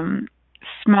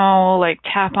small, like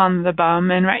tap on the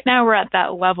bum, and right now we're at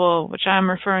that level, which I'm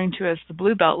referring to as the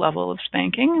blue belt level of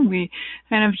spanking. We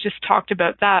kind of just talked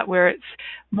about that, where it's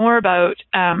more about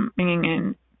bringing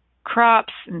in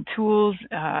crops and tools,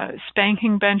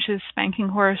 spanking benches, spanking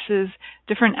horses,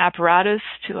 different apparatus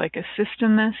to like assist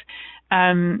in this.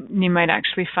 You might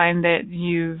actually find that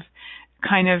you've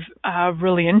kind of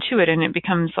really into it, and it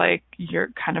becomes like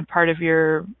you're kind of part of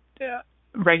your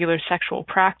regular sexual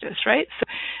practice, right? So,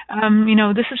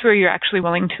 this is where you're actually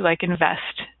willing to like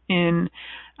invest in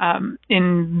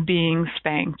being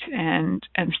spanked and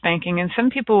spanking. And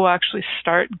some people will actually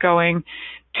start going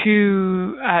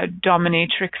to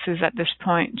dominatrixes at this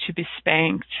point to be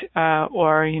spanked,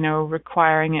 or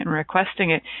requiring it and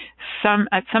requesting it.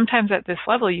 Sometimes at this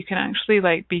level you can actually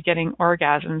like be getting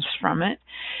orgasms from it.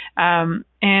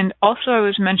 And also, I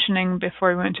was mentioning before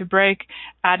we went to break,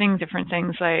 adding different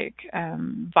things like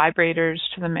vibrators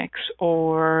to the mix,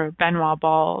 or Benoit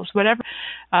balls, whatever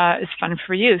is fun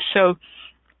for you. So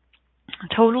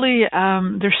totally,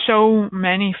 there's so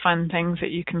many fun things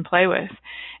that you can play with.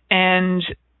 And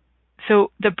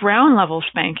So the brown level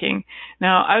spanking.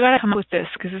 Now I got to come up with this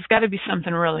because it's got to be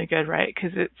something really good, right?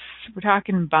 Because we're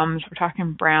talking bums, we're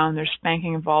talking brown. There's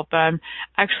spanking involved, but I'm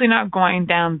actually not going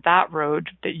down that road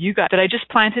that I just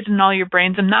planted in all your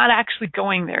brains. I'm not actually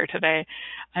going there today.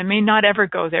 I may not ever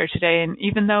go there today. And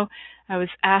even though I was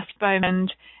asked by a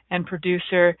friend and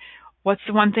producer, what's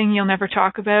the one thing you'll never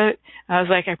talk about? I was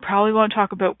like, I probably won't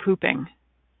talk about pooping.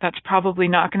 That's probably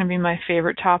not going to be my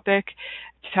favorite topic,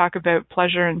 to talk about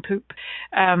pleasure and poop.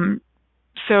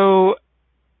 So,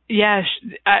 yeah,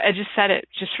 I just said it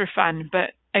just for fun.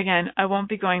 But again, I won't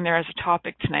be going there as a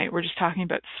topic tonight. We're just talking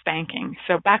about spanking.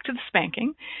 So back to the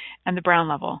spanking and the brown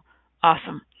level.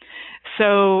 Awesome.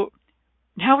 So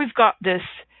now we've got this,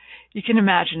 you can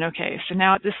imagine, okay, so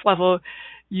now at this level,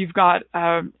 you've got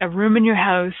a room in your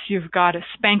house, you've got a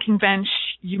spanking bench.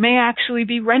 You may actually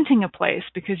be renting a place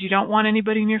because you don't want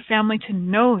anybody in your family to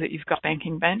know that you've got a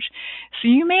spanking bench. So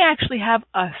you may actually have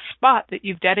a spot that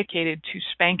you've dedicated to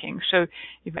spanking. So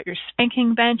you've got your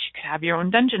spanking bench, you could have your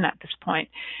own dungeon at this point.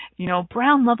 You know,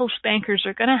 brown level spankers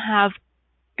are going to have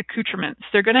accoutrements.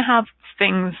 They're going to have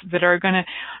things that are going to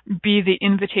be the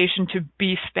invitation to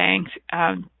be spanked,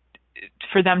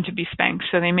 for them to be spanked.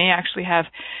 So they may actually have,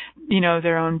 you know,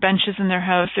 their own benches in their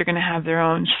house. They're going to have their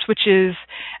own switches,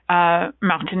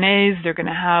 martinets. They're going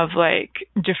to have like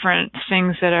different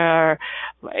things that are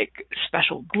like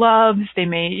special gloves. They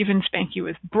may even spank you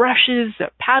with brushes,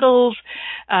 paddles.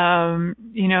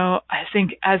 You know, I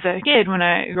think as a kid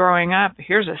growing up,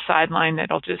 here's a sideline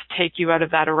that'll just take you out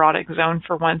of that erotic zone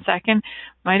for 1 second.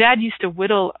 My dad used to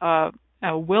whittle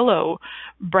a willow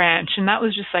branch, and that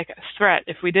was just like a threat.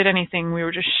 If we did anything, we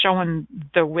were just showing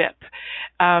the whip.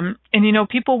 And you know,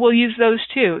 people will use those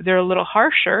too. They're a little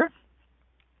harsher,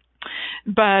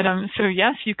 but so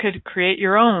yes, you could create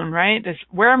your own, right?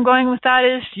 Where I'm going with that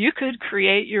is you could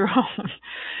create your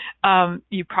own.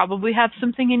 You probably have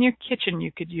something in your kitchen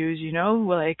you could use, you know,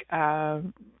 like a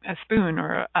spoon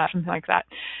or something like that.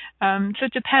 So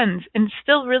it depends. And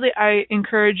still, really, I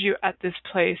encourage you at this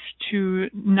place to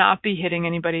not be hitting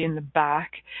anybody in the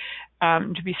back,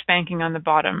 to be spanking on the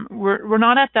bottom. We're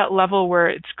not at that level where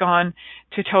it's gone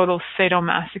to total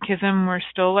sadomasochism. We're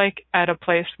still like at a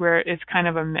place where it's kind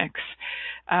of a mix.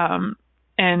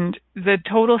 And the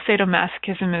total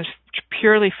sadomasochism is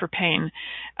purely for pain,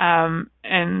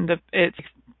 and it's,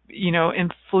 you know,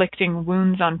 inflicting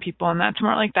wounds on people, and that's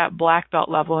more like that black belt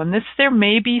level. And there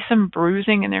may be some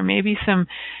bruising and there may be some,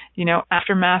 you know,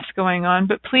 aftermaths going on,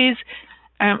 but please,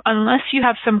 unless you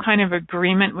have some kind of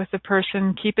agreement with the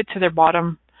person, keep it to their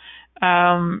bottom.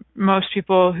 Most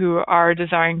people who are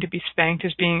desiring to be spanked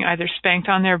is being either spanked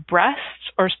on their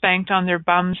breasts or spanked on their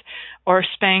bums or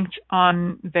spanked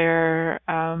on their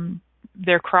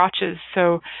crotches.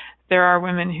 So there are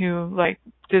women who like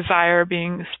desire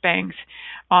being spanked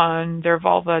on their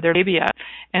vulva, their labia,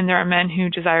 and there are men who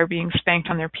desire being spanked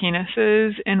on their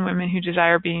penises and women who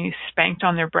desire being spanked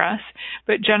on their breasts.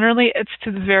 But generally it's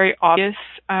to the very obvious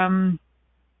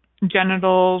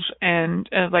genitals and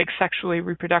like sexually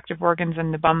reproductive organs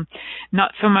in the bum,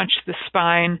 not so much the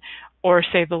spine or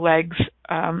say the legs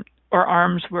or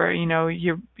arms where, you know,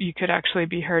 you could actually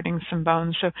be hurting some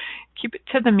bones. So keep it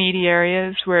to the meaty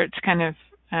areas where it's kind of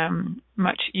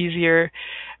much easier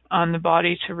on the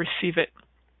body to receive it.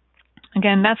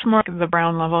 Again, that's more of the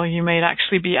brown level. You might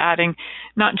actually be adding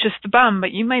not just the bum,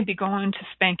 but you might be going to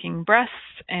spanking breasts,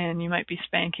 and you might be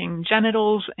spanking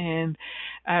genitals, and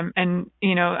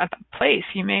you know, at that place,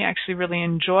 you may actually really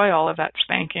enjoy all of that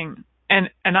spanking. And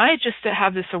I just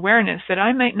have this awareness that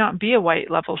I might not be a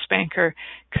white level spanker,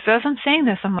 because as I'm saying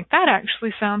this, I'm like, that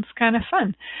actually sounds kind of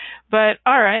fun. But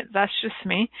all right, that's just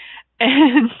me.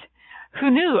 And who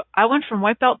knew? I went from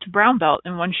white belt to brown belt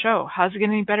in one show. How's it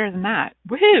getting any better than that?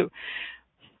 Woohoo!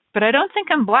 But I don't think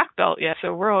I'm black belt yet,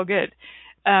 so we're all good.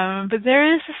 But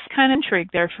there is this kind of intrigue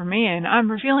there for me, and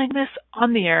I'm revealing this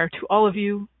on the air to all of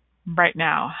you right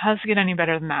now. How's it get any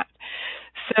better than that?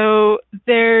 So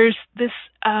there's this,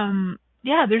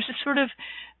 there's this sort of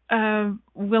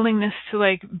willingness to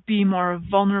like be more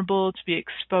vulnerable, to be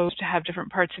exposed, to have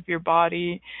different parts of your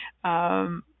body,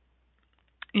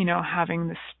 you know, having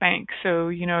the spank. So,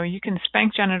 you know, you can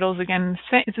spank genitals again.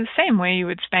 It's the same way you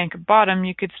would spank a bottom.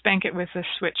 You could spank it with a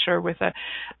switch or with a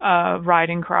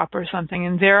riding crop or something.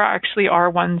 And there actually are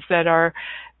ones that are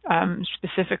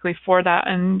specifically for that.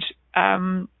 And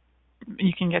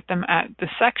you can get them at the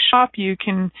sex shop. You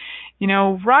can, you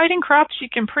know, riding crops, you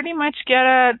can pretty much get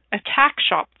a tack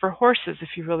shop for horses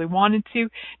if you really wanted to.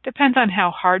 Depends on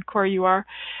how hardcore you are.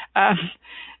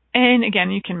 And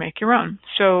again, you can make your own.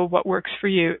 So what works for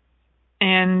you?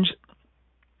 And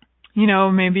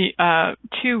maybe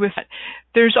too with it.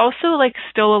 There's also like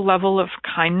still a level of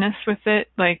kindness with it.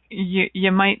 Like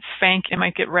you might spank, it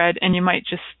might get red, and you might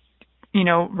just,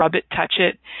 rub it, touch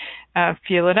it,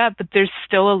 feel it up, but there's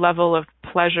still a level of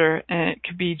pleasure, and it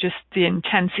could be just the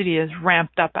intensity is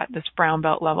ramped up at this brown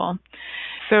belt level.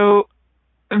 So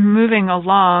moving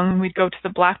along, we'd go to the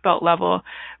black belt level,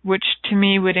 which to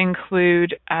me would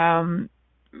include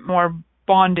more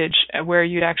bondage, where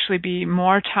you'd actually be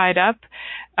more tied up.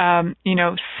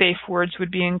 Safe words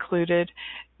would be included.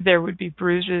 There would be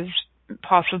bruises,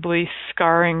 possibly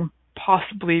scarring,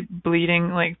 possibly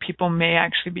bleeding. Like people may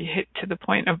actually be hit to the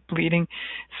point of bleeding.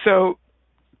 So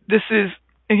this is,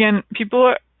 again,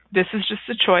 this is just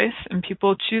a choice, and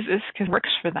people choose this because it works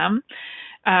for them.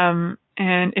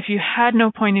 And if you had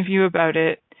no point of view about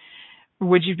it,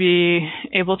 would you be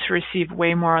able to receive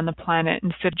way more on the planet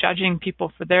instead of judging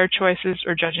people for their choices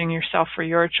or judging yourself for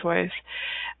your choice,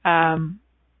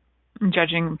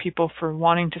 judging people for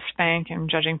wanting to spank and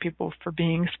judging people for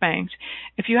being spanked?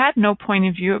 If you had no point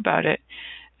of view about it,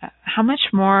 how much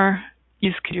more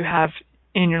use could you have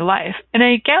in your life? And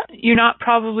I get you're not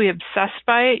probably obsessed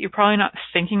by it. You're probably not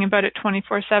thinking about it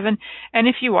 24/7. And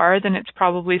if you are, then it's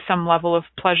probably some level of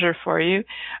pleasure for you,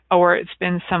 or it's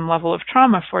been some level of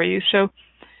trauma for you. So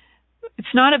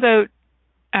it's not about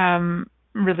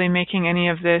really making any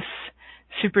of this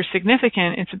super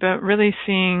significant. It's about really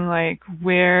seeing like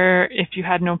where, if you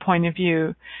had no point of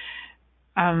view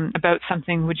about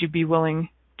something, would you be willing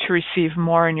to receive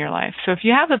more in your life? So if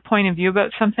you have a point of view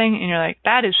about something and you're like,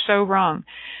 that is so wrong,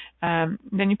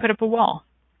 then you put up a wall.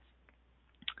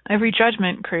 Every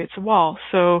judgment creates a wall.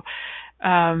 So,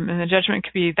 and the judgment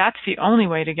could be, that's the only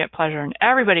way to get pleasure and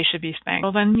everybody should be spanked.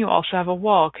 Well, then you also have a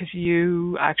wall because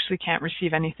you actually can't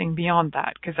receive anything beyond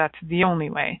that because that's the only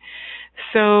way.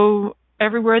 So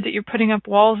everywhere that you're putting up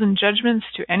walls and judgments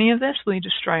to any of this, will you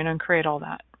destroy and uncreate all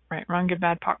that? Right? Wrong, good,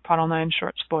 bad, pot, all nine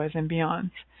shorts, boys, and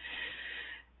beyonds.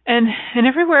 And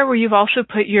everywhere where you've also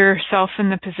put yourself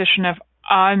in the position of,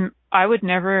 I would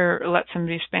never let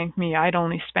somebody spank me, I'd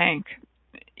only spank.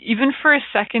 Even for a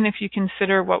second, if you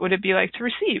consider what would it be like to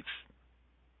receive.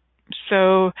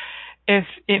 So if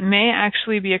it may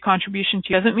actually be a contribution to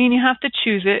you, doesn't mean you have to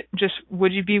choose it, just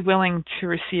would you be willing to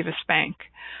receive a spank?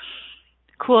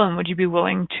 Cool, and would you be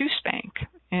willing to spank?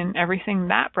 And everything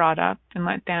that brought up and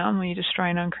let down, will you destroy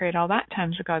and uncreate all that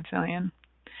times a godzillion?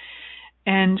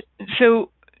 And so,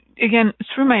 again,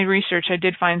 through my research, I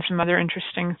did find some other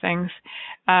interesting things.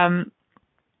 And,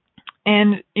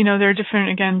 there are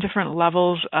different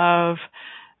levels of,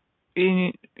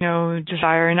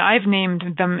 desire. And I've named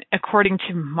them according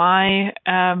to my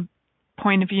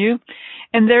point of view.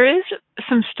 And there is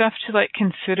some stuff to,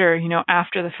 consider,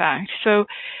 after the fact. So,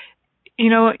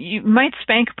 you might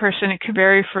spank a person, it could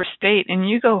vary for state, and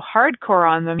you go hardcore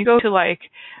on them. You go to,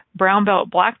 brown belt,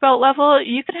 black belt level,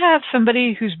 you could have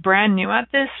somebody who's brand new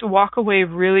at this walk away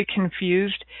really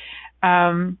confused,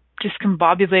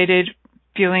 discombobulated,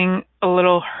 feeling a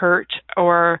little hurt,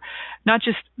 or not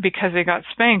just because they got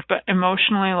spanked, but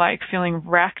emotionally feeling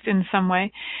wrecked in some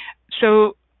way.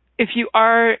 So if you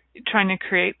are trying to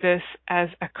create this as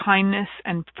a kindness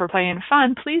and for play and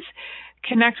fun, please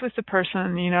connect with the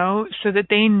person, so that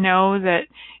they know that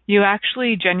you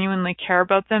actually genuinely care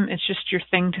about them. It's just your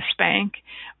thing to spank,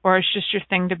 or it's just your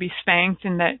thing to be spanked,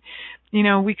 and that,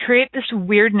 we create this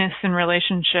weirdness in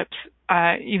relationships.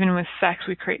 Even with sex,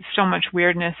 we create so much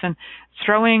weirdness, and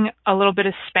throwing a little bit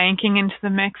of spanking into the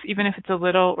mix, even if it's a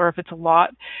little or if it's a lot,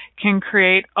 can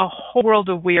create a whole world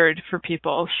of weird for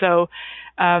people. So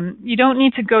you don't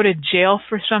need to go to jail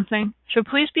for something. So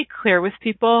please be clear with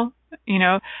people.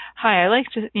 Hi, I like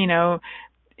to,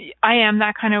 I am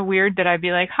that kind of weird that I'd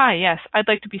be like, hi, yes, I'd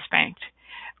like to be spanked.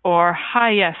 Or,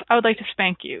 hi, yes, I would like to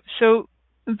spank you. So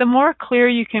the more clear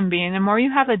you can be and the more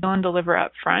you have a deal and deliver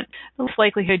up front, the less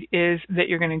likelihood is that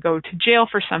you're going to go to jail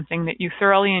for something that you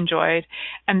thoroughly enjoyed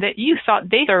and that you thought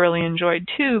they thoroughly enjoyed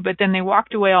too, but then they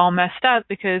walked away all messed up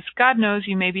because God knows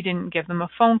you maybe didn't give them a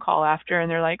phone call after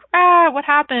and they're like, what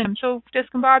happened? I'm so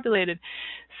discombobulated.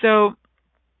 So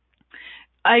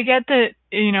I get that,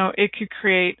 it could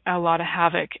create a lot of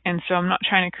havoc, and so I'm not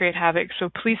trying to create havoc, so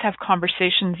please have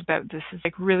conversations about this. It's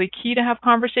really key to have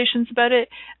conversations about it.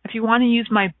 If you want to use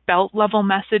my belt level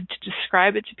method to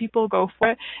describe it to people, go for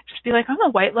it. Just be like, I'm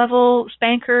a white level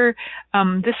spanker,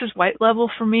 this is white level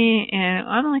for me, and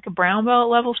I'm like a brown belt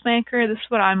level spanker, this is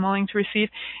what I'm willing to receive.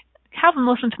 Have them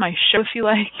listen to my show if you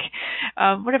like,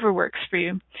 whatever works for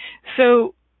you.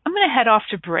 So I'm going to head off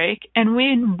to break, and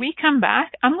when we come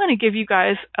back, I'm going to give you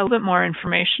guys a little bit more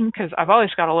information, because I've always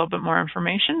got a little bit more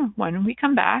information when we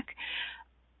come back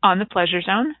on the Pleasure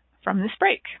Zone from this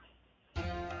break.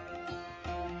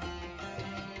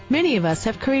 Many of us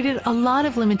have created a lot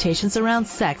of limitations around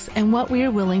sex and what we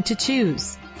are willing to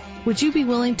choose. Would you be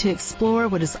willing to explore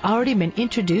what has already been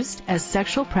introduced as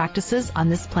sexual practices on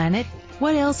this planet?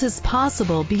 What else is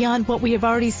possible beyond what we have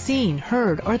already seen,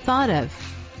 heard, or thought of?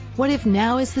 What if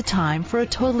now is the time for a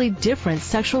totally different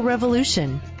sexual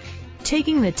revolution?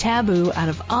 Taking the taboo out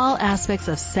of all aspects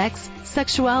of sex,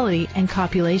 sexuality, and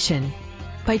copulation.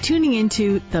 By tuning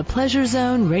into the Pleasure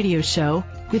Zone radio show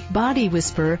with body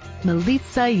whisperer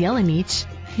Milica Jelenic,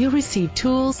 you'll receive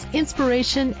tools,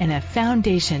 inspiration, and a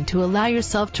foundation to allow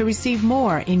yourself to receive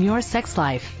more in your sex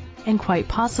life, and quite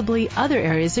possibly other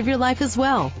areas of your life as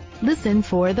well. Listen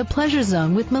for The Pleasure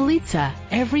Zone with Milica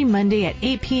every Monday at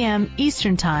 8 p.m.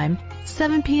 Eastern Time,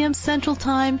 7 p.m. Central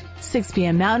Time, 6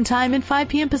 p.m. Mountain Time, and 5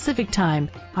 p.m. Pacific Time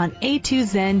on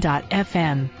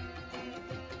a2zen.fm.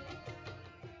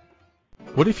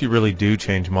 What if you really do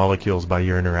change molecules by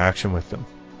your interaction with them?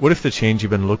 What if the change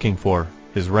you've been looking for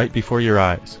is right before your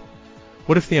eyes?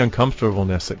 What if the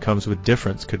uncomfortableness that comes with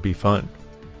difference could be fun?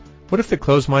 What if the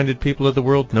closed-minded people of the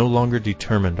world no longer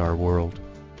determined our world?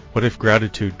 What if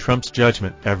gratitude trumps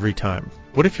judgment every time?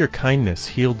 What if your kindness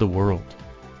healed the world?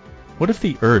 What if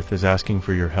the earth is asking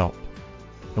for your help?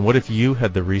 And what if you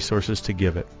had the resources to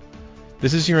give it?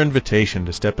 This is your invitation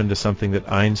to step into something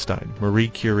that Einstein, Marie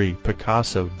Curie,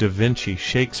 Picasso, Da Vinci,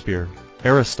 Shakespeare,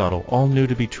 Aristotle all knew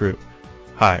to be true.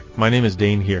 Hi, my name is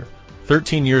Dane here.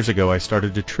 13 years ago I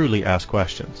started to truly ask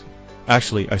questions.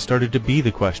 Actually, I started to be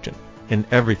the question, and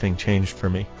everything changed for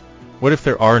me. What if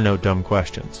there are no dumb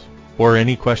questions? Or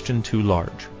any question too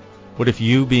large? What if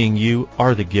you being you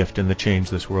are the gift and the change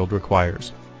this world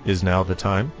requires? Is now the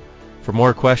time? For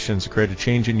more questions to create a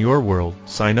change in your world,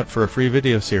 sign up for a free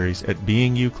video series at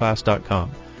beingyouclass.com.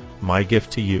 My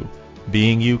gift to you,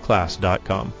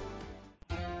 beingyouclass.com.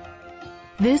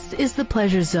 This is The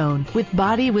Pleasure Zone with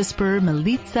body whisperer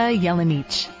Milica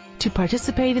Jelenic. To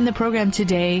participate in the program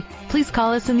today, please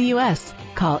call us in the U.S.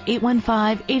 Call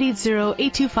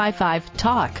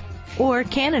 815-880-8255-TALK. Or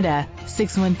Canada,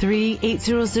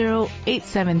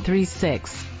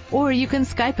 613-800-8736. Or you can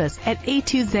Skype us at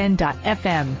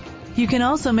a2zen.fm. You can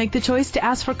also make the choice to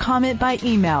ask for comment by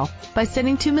email by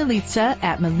sending to Milica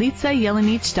at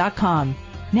milicajelenic.com.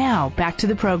 Now, back to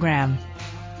the program.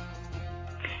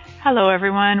 Hello,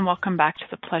 everyone. Welcome back to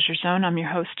the Pleasure Zone. I'm your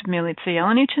host, Milica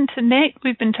Jelenic, and today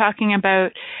we've been talking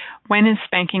about when is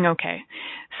spanking okay.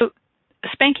 So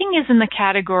spanking is in the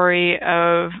category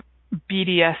of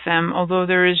BDSM, although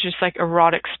there is just like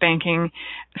erotic spanking.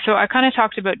 So I kind of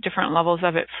talked about different levels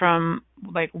of it, from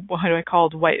like, what do I call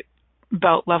it, white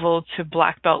belt level to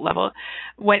black belt level.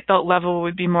 White belt level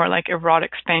would be more like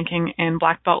erotic spanking, and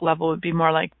black belt level would be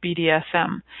more like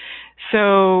BDSM.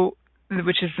 So,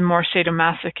 which is the more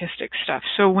sadomasochistic stuff.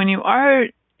 So when you are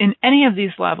in any of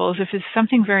these levels, if it's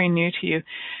something very new to you,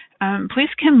 please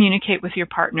communicate with your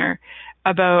partner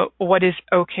about what is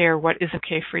okay or what is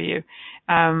okay for you.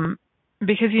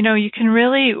 Because, you know, you can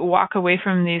really walk away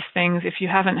from these things if you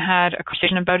haven't had a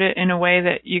conversation about it in a way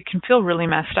that you can feel really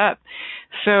messed up.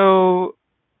 So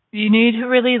you need to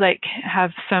really like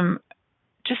have some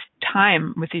just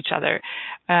time with each other.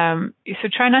 So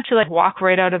try not to like walk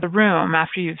right out of the room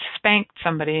after you've spanked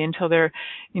somebody until they're,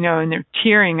 you know, and they're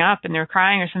tearing up and they're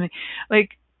crying or something.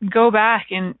 Like, go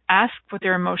back and ask what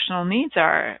their emotional needs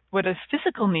are, what his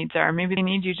physical needs are. Maybe they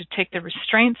need you to take the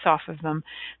restraints off of them.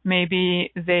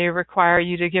 Maybe they require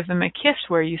you to give them a kiss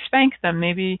where you spank them.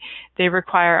 Maybe they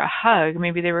require a hug.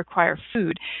 Maybe they require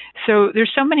food. So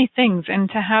there's so many things. And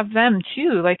to have them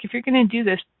too, like if you're going to do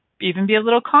this, even be a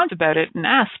little conscious about it and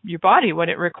ask your body what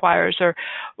it requires or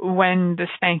when the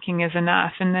spanking is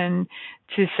enough. And then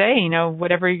to say, you know,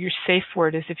 whatever your safe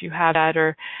word is if you have that,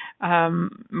 or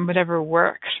whatever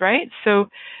works, right? So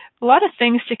a lot of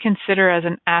things to consider as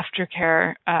an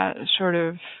aftercare sort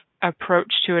of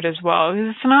approach to it as well.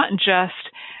 Because it's not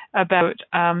just about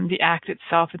the act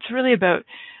itself. It's really about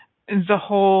the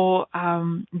whole,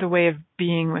 the way of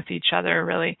being with each other,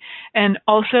 really. And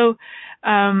also,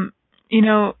 you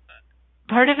know,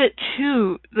 part of it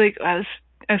too, like I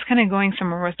was kind of going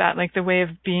somewhere with that, like the way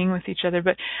of being with each other.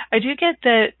 But I do get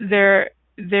that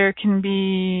there can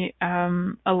be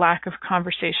a lack of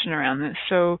conversation around this.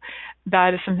 So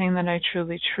that is something that I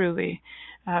truly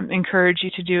encourage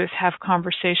you to do, is have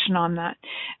conversation on that.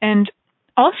 And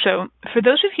also, for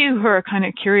those of you who are kind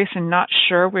of curious and not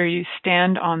sure where you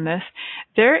stand on this,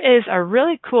 there is a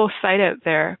really cool site out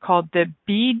there called the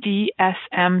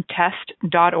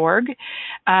bdsmtest.org.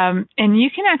 And you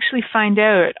can actually find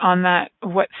out on that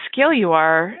what scale you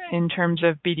are in terms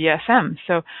of BDSM.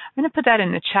 So I'm going to put that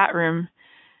in the chat room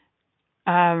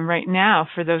right now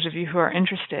for those of you who are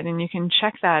interested, and you can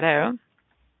check that out.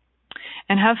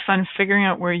 and have fun figuring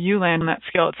out where you land on that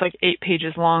scale. It's like 8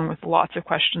 pages long with lots of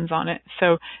questions on it.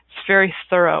 So it's very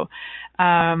thorough.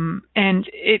 And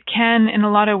it can, in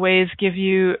a lot of ways, give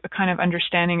you a kind of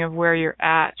understanding of where you're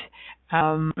at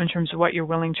in terms of what you're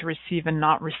willing to receive and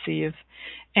not receive,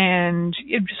 and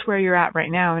just where you're at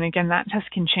right now. And again, that test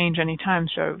can change anytime,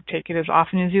 so take it as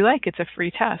often as you like. It's a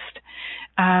free test.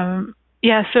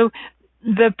 So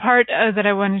the part that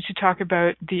I wanted to talk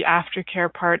about, the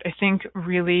aftercare part, I think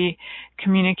really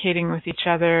communicating with each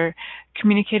other,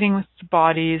 communicating with the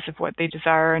bodies of what they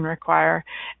desire and require,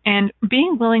 and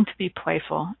being willing to be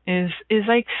playful is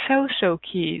like so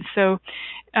key. So,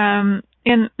 and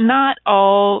not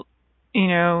all,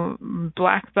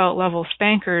 black belt level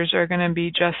spankers are going to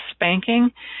be just spanking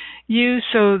you,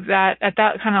 so that at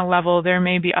that kind of level there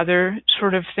may be other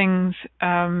sort of things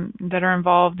that are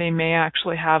involved. They may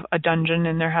actually have a dungeon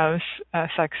in their house, a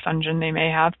sex dungeon. They may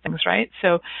have things, right?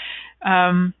 So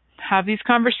have these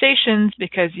conversations,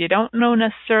 because you don't know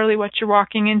necessarily what you're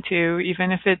walking into,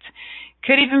 even if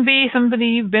could even be somebody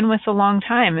you've been with a long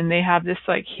time and they have this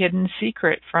like hidden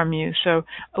secret from you. So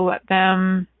let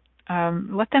them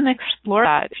explore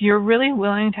that. If you're really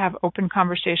willing to have open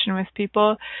conversation with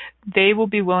people, they will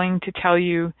be willing to tell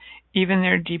you even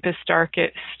their deepest,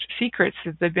 darkest secrets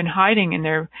that they've been hiding in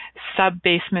their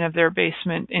sub-basement of their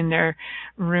basement, in their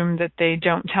room that they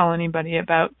don't tell anybody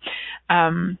about.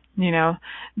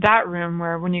 That room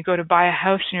where when you go to buy a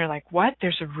house and you're like, what?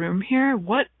 There's a room here?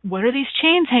 What are these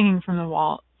chains hanging from the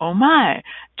wall? Oh my,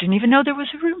 didn't even know there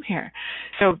was a room here.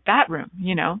 So that room,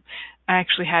 I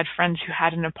actually had friends who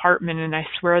had an apartment, and I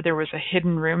swear there was a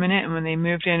hidden room in it. And when they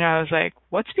moved in, I was like,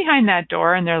 what's behind that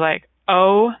door? And they're like,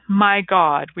 oh my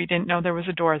God, we didn't know there was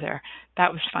a door there.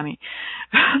 That was funny.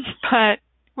 But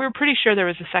we were pretty sure there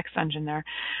was a sex dungeon there.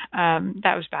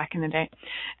 That was back in the day.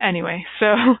 Anyway,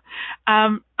 so I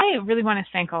really want to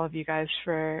thank all of you guys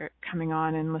for coming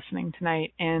on and listening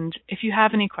tonight. And if you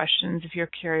have any questions, if you're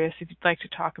curious, if you'd like to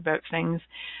talk about things,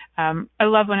 I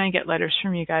love when I get letters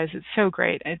from you guys. It's so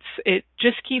great. It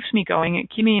just keeps me going. It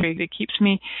keeps me intrigued. It keeps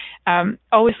me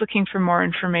always looking for more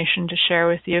information to share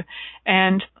with you.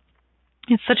 And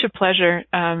it's such a pleasure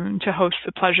to host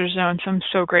the Pleasure Zone, so I'm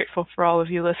so grateful for all of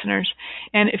you listeners.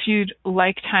 And if you'd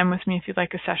like time with me, if you'd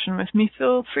like a session with me,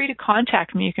 feel free to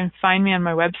contact me. You can find me on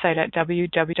my website at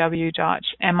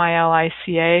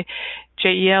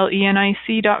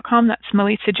www.milicajelenic.com. That's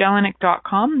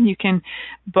milicajelenic.com. You can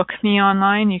book me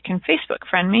online. You can Facebook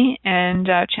friend me, and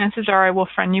chances are I will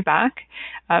friend you back.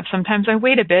 Sometimes I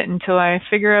wait a bit until I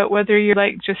figure out whether you're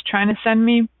like just trying to send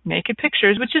me naked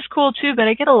pictures, which is cool too, but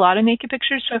I get a lot of naked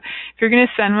pictures. So if you're going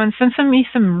to send one, send me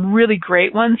some really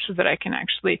great ones so that I can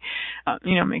actually,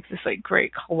 make this like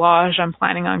great collage I'm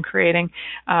planning on creating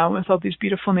with all these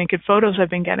beautiful naked photos I've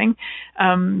been getting.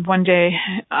 One day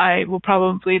I will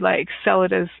probably like sell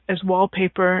it as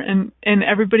wallpaper, and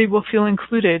everybody will feel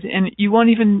included, and you won't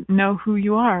even know who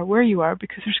you are, where you are,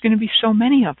 because there's going to be so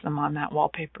many of them on that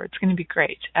wallpaper. It's going to be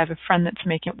great. I have a friend that's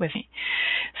making it with me.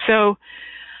 So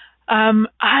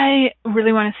I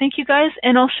really want to thank you guys.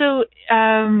 And also,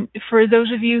 for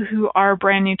those of you who are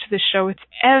brand new to the show, it's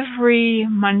every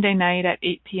Monday night at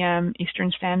 8 p.m. Eastern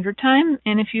Standard Time.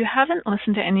 And if you haven't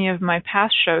listened to any of my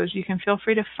past shows, you can feel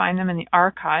free to find them in the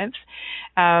archives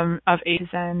of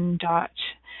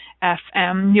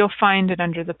AZN.FM. You'll find it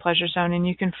under the Pleasure Zone, and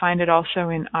you can find it also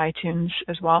in iTunes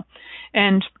as well.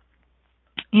 And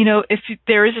if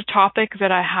there is a topic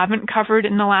that I haven't covered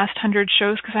in the last 100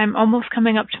 shows, because I'm almost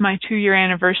coming up to my 2-year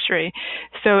anniversary.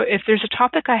 So if there's a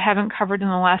topic I haven't covered in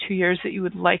the last 2 years that you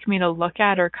would like me to look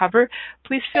at or cover,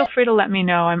 please feel free to let me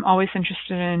know. I'm always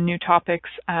interested in new topics.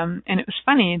 And it was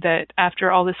funny that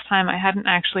after all this time, I hadn't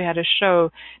actually had a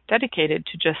show dedicated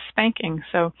to just spanking.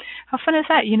 So how fun is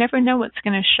that? You never know what's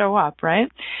going to show up, right?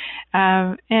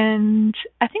 And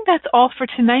I think that's all for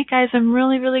tonight, guys. I'm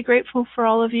really, really grateful for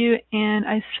all of you, and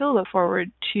I so look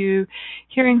forward to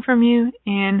hearing from you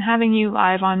and having you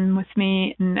live on with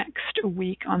me next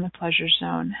week on the Pleasure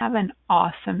Zone. Have an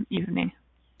awesome evening.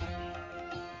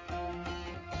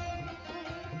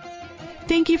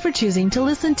 Thank you for choosing to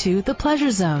listen to The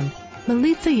Pleasure Zone.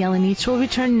 Milica Jelenic will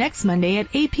return next Monday at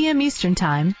 8 p.m. Eastern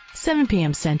Time, 7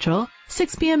 p.m. Central,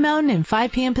 6 p.m. Mountain, and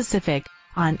 5 p.m. Pacific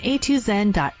on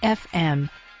A2Zen.FM.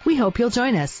 We hope you'll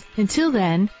join us. Until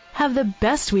then, have the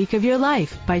best week of your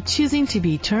life by choosing to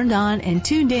be turned on and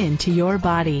tuned in to your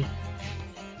body.